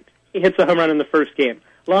home run. He hits a home run in the first game.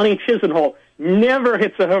 Lonnie Chisenhall never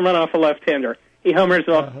hits a home run off a left-hander. He homers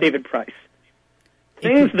off David Price.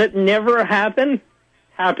 Things that never happen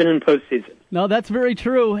in postseason. No, that's very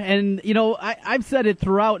true. And, you know, I've said it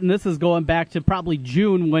throughout, and this is going back to probably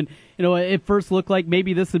June when, you know, it first looked like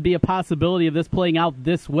maybe this would be a possibility of this playing out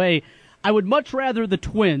this way. I would much rather the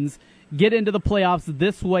Twins get into the playoffs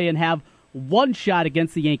this way and have one shot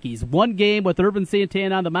against the Yankees, one game with Irvin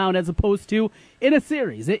Santana on the mound as opposed to in a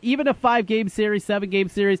series. Even a 5-game series, 7-game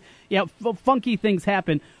series, funky things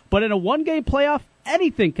happen. But in a one-game playoff,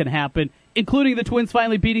 anything can happen, including the Twins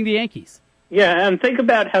finally beating the Yankees. Yeah, and think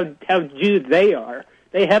about how due they are.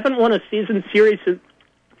 They haven't won a season series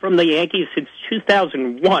from the Yankees since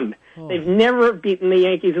 2001. Oh. They've never beaten the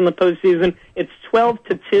Yankees in the postseason. It's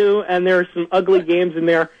 12-2, and there are some ugly games in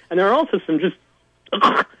there, and there are also some just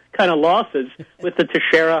kind of losses with the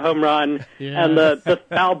Teixeira home run and the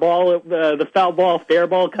foul ball fair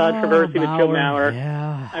ball controversy with Joe Mauer.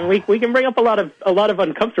 Yeah. And we can bring up a lot of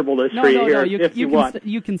uncomfortableness for you here if you want.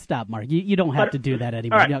 You can stop, Mark. You don't have to do that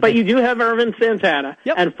anymore. All right, but you do have Irvin Santana,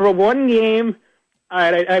 and for one game, all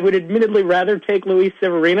right, I would admittedly rather take Luis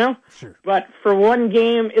Severino. Sure. But for one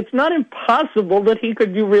game, it's not impossible that he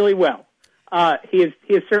could do really well. He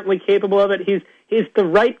is certainly capable of it. He's the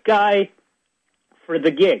right guy for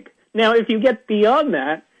the gig. Now, if you get beyond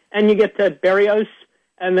that and you get to Berrios,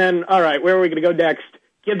 and then, all right, where are we going to go next?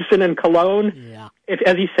 Gibson and Cologne. Yeah.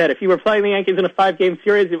 As you said, if you were playing the Yankees in a 5-game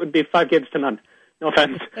series, it would be 5-0. No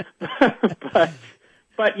offense.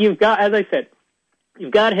 but you've got, as I said,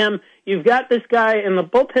 you've got him. You've got this guy in the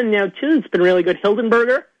bullpen now, too. It's been really good.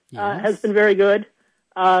 Hildenberger has been very good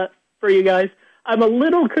for you guys. I'm a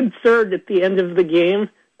little concerned at the end of the game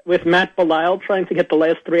with Matt Belisle trying to get the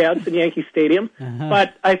last 3 outs in Yankee Stadium. Uh-huh.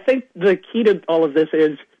 But I think the key to all of this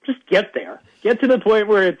is just get there. Get to the point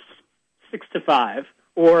where it's 6-5,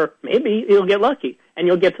 or maybe you'll get lucky, and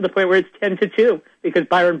you'll get to the point where it's 10-2 because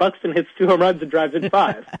Byron Buxton hits 2 home runs and drives in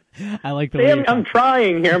 5. I like the way I'm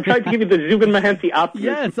trying here. I'm trying to give you the Zubin Mahente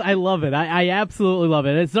optimism. Yes, I love it. I absolutely love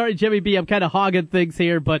it. And sorry, Jimmy B, I'm kind of hogging things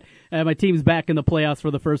here, but my team's back in the playoffs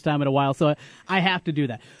for the first time in a while, so I have to do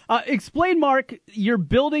that. Explain, Mark, you're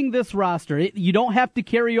building this roster. You don't have to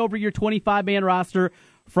carry over your 25-man roster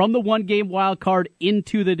from the one-game wild card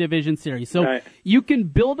into the division series. So you can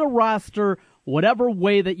build a roster whatever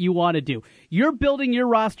way that you want to do. You're building your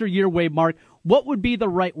roster your way, Mark. What would be the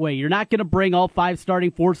right way? You're not going to bring all 4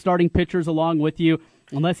 starting pitchers along with you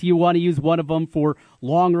unless you want to use one of them for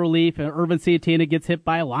long relief and Irvin Santana gets hit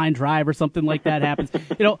by a line drive or something like that happens.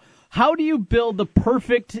 How do you build the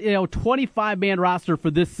perfect 25-man roster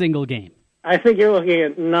for this single game? I think you're looking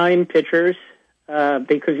at 9 pitchers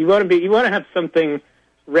because you want to have something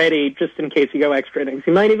ready just in case you go extra innings.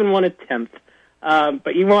 You might even want a 10th.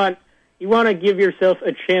 But you want to give yourself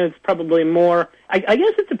a chance, probably more. I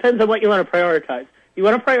guess it depends on what you want to prioritize. You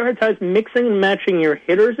want to prioritize mixing and matching your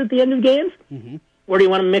hitters at the end of games, or do you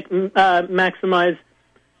want to maximize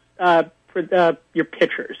your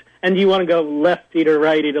pitchers? And do you want to go lefty to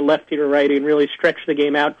righty to lefty to righty and really stretch the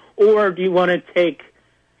game out, or do you want to take,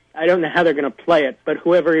 I don't know how they're going to play it, but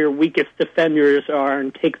whoever your weakest defenders are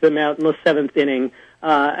and take them out in the 7th inning?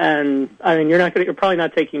 And I mean, you're probably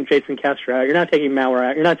not taking Jason Castro out. You're not taking Mauer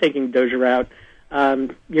out. You're not taking Dozier out.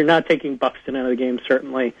 You're not taking Buxton out of the game,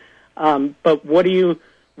 certainly. But what do you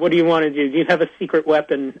want to do? Do you have a secret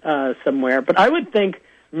weapon somewhere? But I would think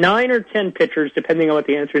 9 or 10 pitchers, depending on what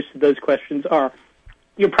the answers to those questions are.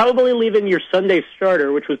 You're probably leaving your Sunday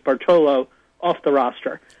starter, which was Bartolo, off the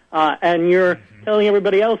roster. And you're telling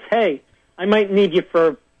everybody else, hey, I might need you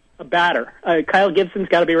for a batter. Kyle Gibson's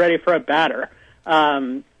got to be ready for a batter.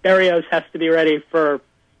 Berrios has to be ready for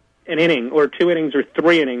an inning or 2 innings or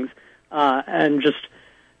 3 innings, and just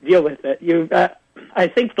deal with it. I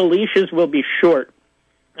think the leashes will be short,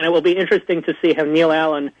 and it will be interesting to see how Neil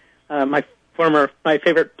Allen, my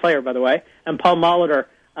favorite player, by the way, and Paul Molitor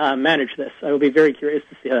manage this. I will be very curious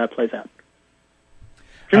to see how that plays out.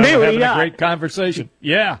 We're having a great conversation.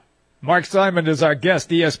 Yeah. Mark Simon is our guest,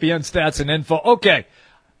 ESPN Stats and Info. Okay.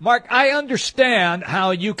 Mark, I understand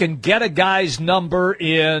how you can get a guy's number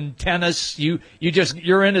in tennis.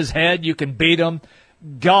 You're in his head. You can beat him.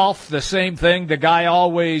 Golf, the same thing. The guy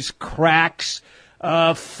always cracks.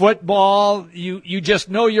 Football, you just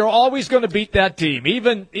know you're always going to beat that team.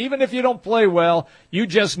 Even if you don't play well, you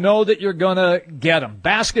just know that you're going to get them.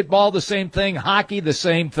 Basketball, the same thing. Hockey, the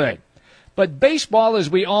same thing. But baseball, as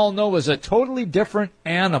we all know, is a totally different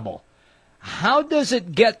animal. How does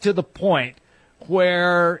it get to the point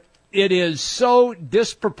where it is so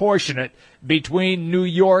disproportionate between New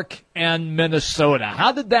York and Minnesota?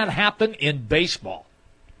 How did that happen in baseball?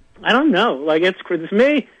 I don't know. It's to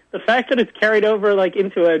me, the fact that it's carried over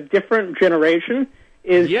into a different generation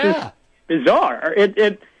is just bizarre.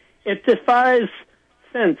 It defies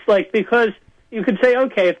sense. Because you could say,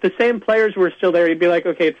 okay, if the same players were still there, you'd be like,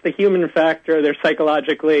 okay, it's the human factor. They're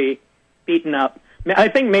psychologically beaten up. I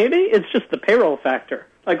think maybe it's just the payroll factor.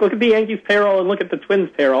 Look at the Yankees payroll and look at the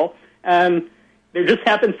Twins payroll. And there just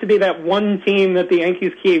happens to be that one team that the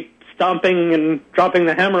Yankees keep stomping and dropping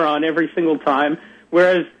the hammer on every single time.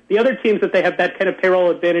 Whereas the other teams that they have that kind of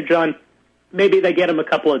payroll advantage on, maybe they get them a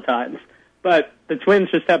couple of times. But the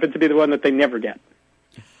Twins just happen to be the one that they never get.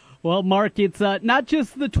 Well, Mark, it's not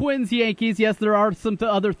just the Twins, Yankees. Yes, there are some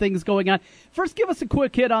other things going on. First, give us a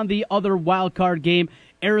quick hit on the other wild card game,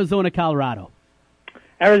 Arizona, Colorado.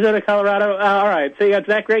 Arizona, Colorado. All right, so you got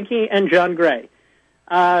Zach Greinke and John Gray.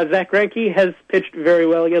 Zach Greinke has pitched very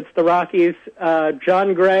well against the Rockies.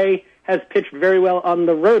 John Gray has pitched very well on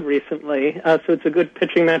the road recently, so it's a good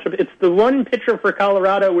pitching matchup. It's the one pitcher for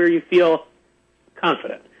Colorado where you feel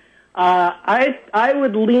confident. I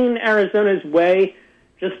would lean Arizona's way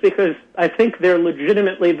just because I think they're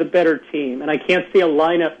legitimately the better team, and I can't see a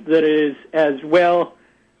lineup that is as well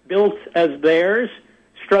built as theirs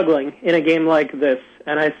struggling in a game like this.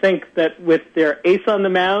 And I think that with their ace on the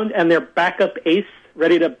mound and their backup ace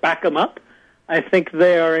ready to back them up, I think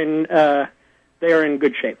they are in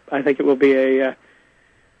good shape. I think it will be a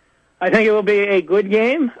good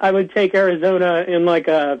game. I would take Arizona in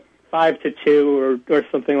a 5-2 or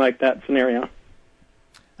something like that scenario.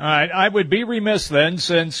 All right, I would be remiss then,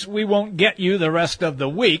 since we won't get you the rest of the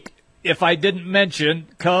week, if I didn't mention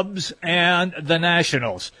Cubs and the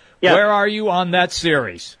Nationals. Yep. Where are you on that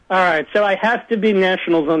series? All right, so I have to be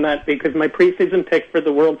Nationals on that because my preseason pick for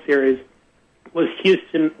the World Series was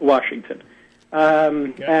Houston, Washington.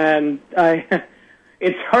 And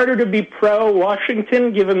it's harder to be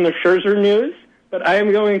pro-Washington given the Scherzer news, but I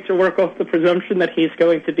am going to work off the presumption that he's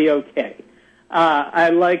going to be okay. I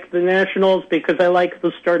like the Nationals because I like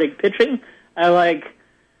the starting pitching. I like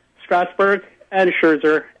Strasburg and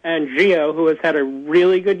Scherzer and Gio, who has had a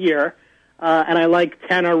really good year. And I like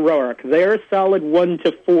Tanner Roark. They're a solid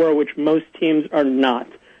 1-4, which most teams are not.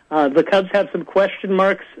 The Cubs have some question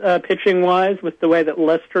marks pitching-wise with the way that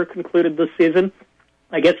Lester concluded the season.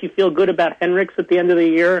 I guess you feel good about Hendricks at the end of the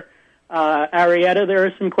year. Arrieta, there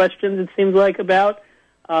are some questions, it seems like, about.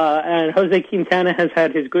 And Jose Quintana has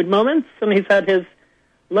had his good moments, and he's had his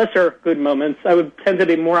lesser good moments. I would tend to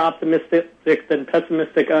be more optimistic than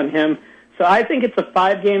pessimistic on him. So I think it's a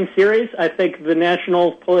 5-game series. I think the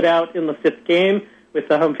Nationals pull it out in the 5th game with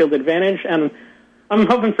the home field advantage. And I'm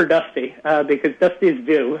hoping for Dusty because Dusty's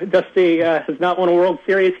due. Dusty has not won a World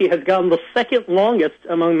Series. He has gone the second longest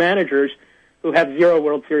among managers who have 0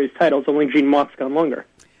 World Series titles. Only Gene Mauch's gone longer.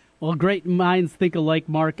 Well, great minds think alike,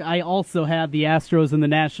 Mark. I also have the Astros and the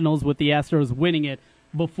Nationals, with the Astros winning it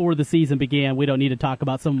before the season began. We don't need to talk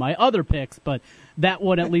about some of my other picks, but that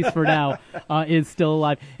one, at least for now, is still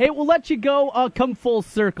alive. Hey, we'll let you go. Come full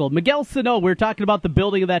circle. Miguel Sano, we were talking about the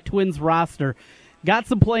building of that Twins roster. Got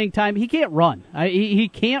some playing time. He can't run. He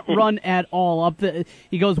can't run at all.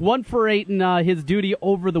 He goes 1 for 8 in his duty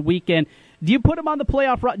over the weekend. Do you put him on the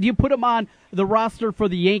playoff? Do you put him on the roster for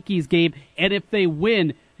the Yankees game? And if they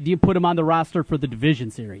win, do you put him on the roster for the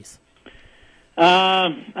division series?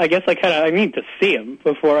 I guess I need to see him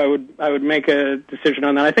before I would make a decision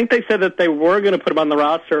on that. I think they said that they were going to put him on the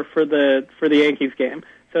roster for the Yankees game.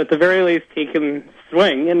 So at the very least, he can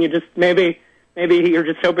swing, and you just maybe you're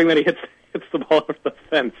just hoping that he hits the ball over the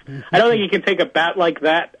fence. I don't think you can take a bat like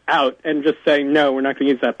that out and just say no, we're not going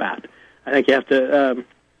to use that bat. I think you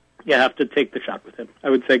have to take the shot with him. I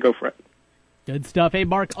would say go for it. Good stuff. Hey,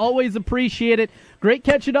 Mark, always appreciate it. Great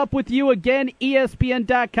catching up with you again.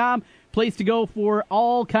 ESPN.com, place to go for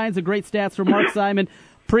all kinds of great stats from Mark Simon.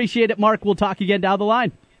 Appreciate it, Mark. We'll talk again down the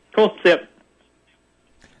line. Cool. See ya.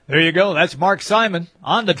 There you go. That's Mark Simon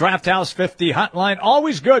on the Draft House 50 hotline.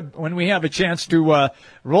 Always good when we have a chance to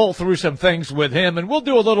roll through some things with him, and we'll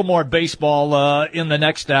do a little more baseball in the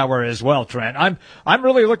next hour as well, Trent. I'm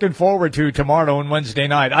really looking forward to tomorrow and Wednesday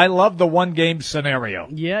night. I love the one-game scenario.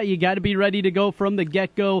 Yeah, you got to be ready to go from the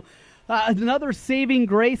get-go. Another saving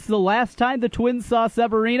grace, the last time the Twins saw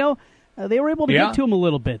Severino, they were able to get to him a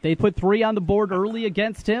little bit. They put 3 on the board early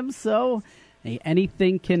against him, so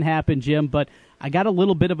anything can happen, Jim, but I got a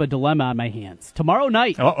little bit of a dilemma on my hands. Tomorrow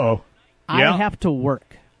night, I have to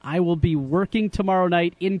work. I will be working tomorrow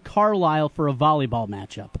night in Carlisle for a volleyball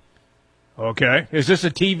matchup. Okay. Is this a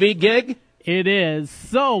TV gig? It is.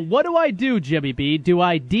 So what do I do, Jimmy B? Do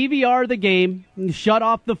I DVR the game, shut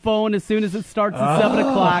off the phone as soon as it starts at 7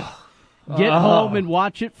 o'clock, get home and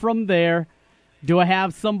watch it from there? Do I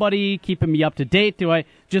have somebody keeping me up to date? Do I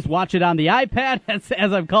just watch it on the iPad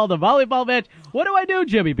as I've called a volleyball match? What do I do,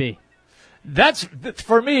 Jimmy B? That's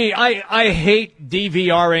for me. I hate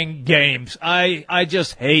DVRing games. I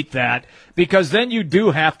just hate that, because then you do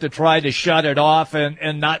have to try to shut it off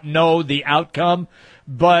and not know the outcome.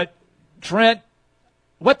 But Trent,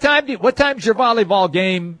 what time's your volleyball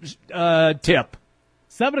game tip?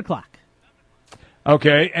 7 o'clock.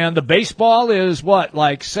 Okay, and the baseball is what,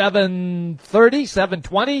 like 7:30,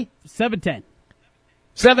 7:20? 7:10.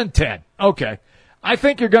 7:10. Okay. I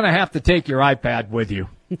think you're going to have to take your iPad with you.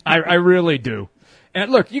 I really do. And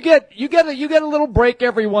look, you get a little break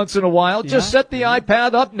every once in a while. Just set the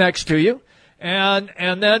iPad up next to you, and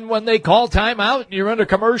then when they call timeout and you're in a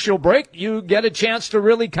commercial break, you get a chance to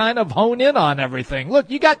really kind of hone in on everything.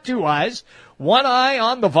 Look, you got 2 eyes. One eye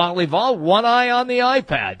on the volleyball, one eye on the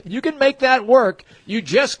iPad. You can make that work. You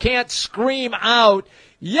just can't scream out,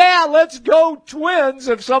 "Yeah, let's go Twins,"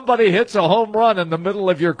 if somebody hits a home run in the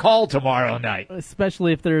middle of your call tomorrow night.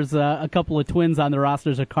 Especially if there's a couple of Twins on the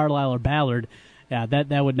rosters of Carlisle or Ballard. Yeah,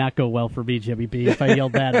 that would not go well for me, Jimmy B, if I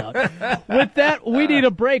yelled that out. With that, we need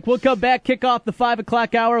a break. We'll come back, kick off the 5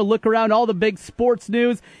 o'clock hour, look around all the big sports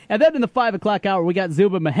news. And then in the 5 o'clock hour, we got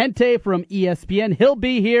Zuba Mahente from ESPN. He'll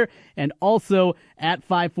be here. And also at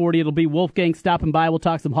 5:40, it'll be Wolfgang stopping by. We'll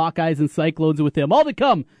talk some Hawkeyes and Cyclones with him. All to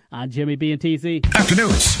come on Jimmy B and TC.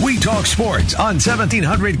 Afternoons, we talk sports on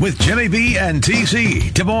 1700 with Jimmy B and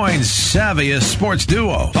TC. Des Moines' savviest sports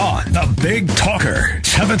duo on the Big Talker,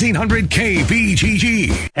 1700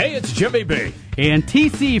 KBGG. Hey, it's Jimmy B. And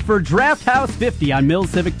TC for Draft House 50 on Mills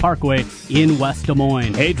Civic Parkway in West Des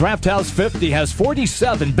Moines. Hey, Draft House 50 has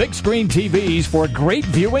 47 big screen TVs for great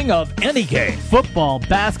viewing of any game. Football,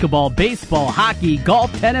 basketball, baseball, hockey,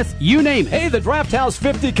 golf, tennis, you name it. Hey, the Draft House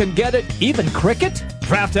 50 can get it, even cricket.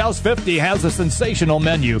 Draft House 50 has a sensational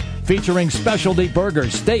menu featuring specialty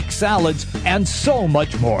burgers, steak, salads, and so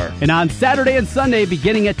much more. And on Saturday and Sunday,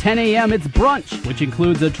 beginning at 10 a.m., it's brunch, which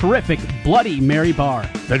includes a terrific Bloody Mary bar.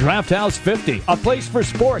 The Draft House 50, a place for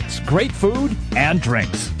sports, great food, and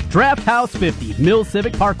drinks. Draft House 50, Mill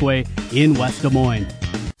Civic Parkway in West Des Moines.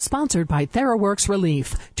 Sponsored by TheraWorks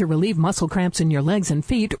Relief. To relieve muscle cramps in your legs and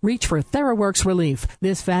feet, reach for TheraWorks Relief.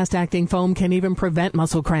 This fast-acting foam can even prevent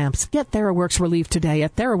muscle cramps. Get TheraWorks Relief today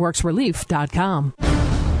at TheraWorksRelief.com.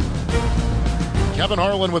 Kevin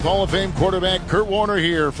Harlan with Hall of Fame quarterback Kurt Warner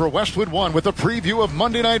here for Westwood One with a preview of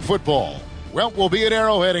Monday Night Football. Well, we'll be at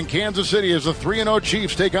Arrowhead in Kansas City as the 3-0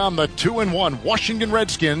 Chiefs take on the 2-1 Washington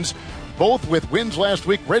Redskins. Both with wins last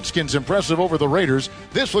week. Redskins impressive over the Raiders.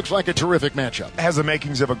 This looks like a terrific matchup. It has the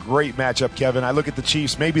makings of a great matchup, Kevin. I look at the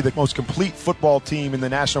Chiefs, maybe the most complete football team in the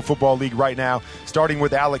National Football League right now, starting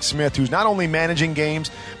with Alex Smith, who's not only managing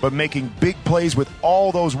games, but making big plays with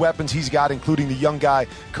all those weapons he's got, including the young guy,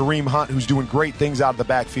 Kareem Hunt, who's doing great things out of the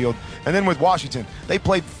backfield. And then with Washington, they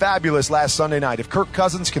played fabulous last Sunday night. If Kirk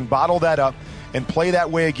Cousins can bottle that up and play that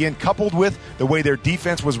way again, coupled with the way their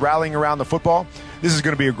defense was rallying around the football, this is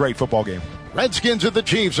going to be a great football game. Redskins at the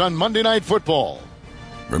Chiefs on Monday Night Football.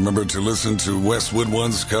 Remember to listen to Westwood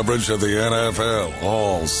One's coverage of the NFL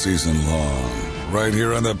all season long. Right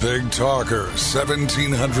here on the Big Talker,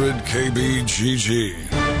 1700 KBGG.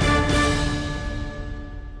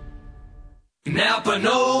 Napa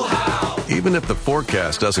know-how. Even if the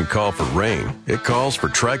forecast doesn't call for rain, it calls for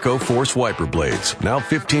Trico Force wiper blades. Now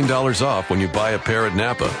 $15 off when you buy a pair at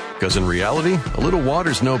Napa. Because in reality, a little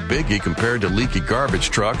water's no biggie compared to leaky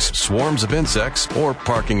garbage trucks, swarms of insects, or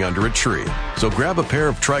parking under a tree. So grab a pair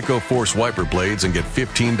of Trico Force wiper blades and get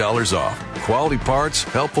 $15 off. Quality parts,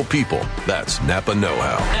 helpful people. That's Napa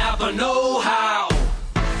know-how. Napa know-how.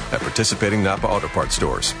 At participating Napa Auto Parts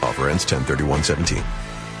stores. Offer ends 10/31/17.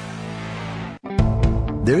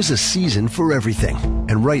 There's a season for everything.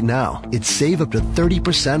 And right now, it's save up to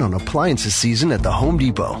 30% on appliances season at the Home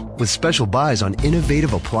Depot, with special buys on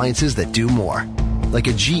innovative appliances that do more. Like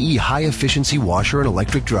a GE high-efficiency washer and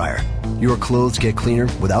electric dryer. Your clothes get cleaner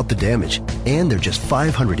without the damage, and they're just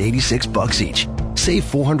 $586 each. Save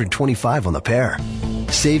 $425 on the pair.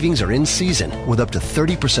 Savings are in season with up to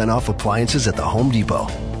 30% off appliances at the Home Depot.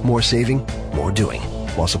 More saving, more doing.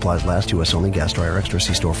 While supplies last, U.S. only. Gas dryer extra.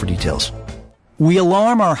 See store for details. We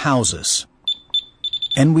alarm our houses,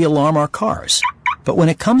 and we alarm our cars. But when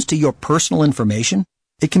it comes to your personal information,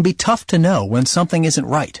 it can be tough to know when something isn't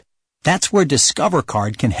right. That's where Discover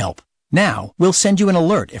Card can help. Now, we'll send you an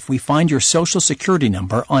alert if we find your social security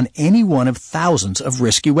number on any one of thousands of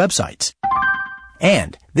risky websites.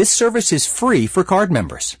 And this service is free for card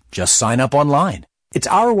members. Just sign up online. It's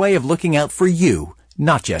our way of looking out for you,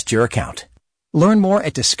 not just your account. Learn more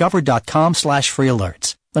at discover.com/free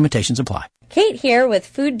alerts. Limitations apply. Kate here with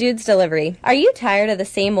Food Dudes Delivery. Are you tired of the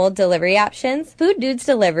same old delivery options? Food Dudes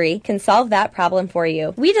Delivery can solve that problem for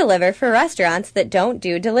you. We deliver for restaurants that don't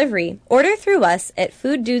do delivery. Order through us at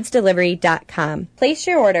fooddudesdelivery.com. Place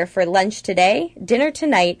your order for lunch today, dinner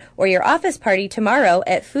tonight, or your office party tomorrow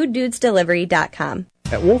at fooddudesdelivery.com.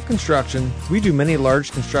 At Wolf Construction, we do many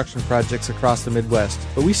large construction projects across the Midwest,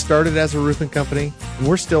 but we started as a roofing company, and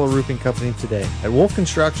we're still a roofing company today. At Wolf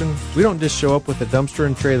Construction, we don't just show up with a dumpster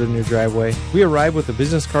and trailer in your driveway. We arrive with a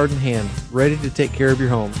business card in hand, ready to take care of your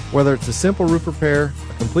home. Whether it's a simple roof repair,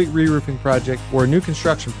 a complete re-roofing project, or a new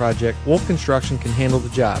construction project, Wolf Construction can handle the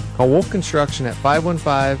job. Call Wolf Construction at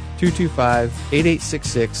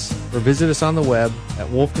 515-225-8866 or visit us on the web at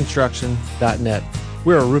wolfconstruction.net.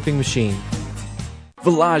 We're a roofing machine.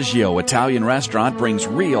 Villaggio Italian Restaurant brings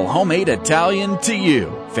real homemade Italian to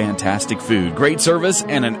you. Fantastic food, great service,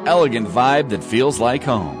 and an elegant vibe that feels like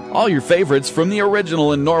home. All your favorites from the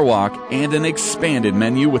original in Norwalk and an expanded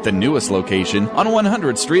menu with the newest location on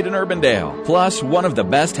 100th Street in Urbandale. Plus, one of the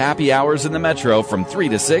best happy hours in the metro from 3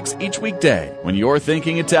 to 6 each weekday. When you're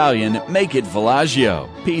thinking Italian, make it Villaggio.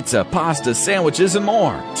 Pizza, pasta, sandwiches, and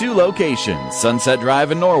more. 2 locations, Sunset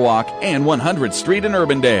Drive in Norwalk and 100th Street in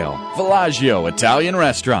Urbandale. Villaggio Italian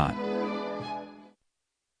Restaurant.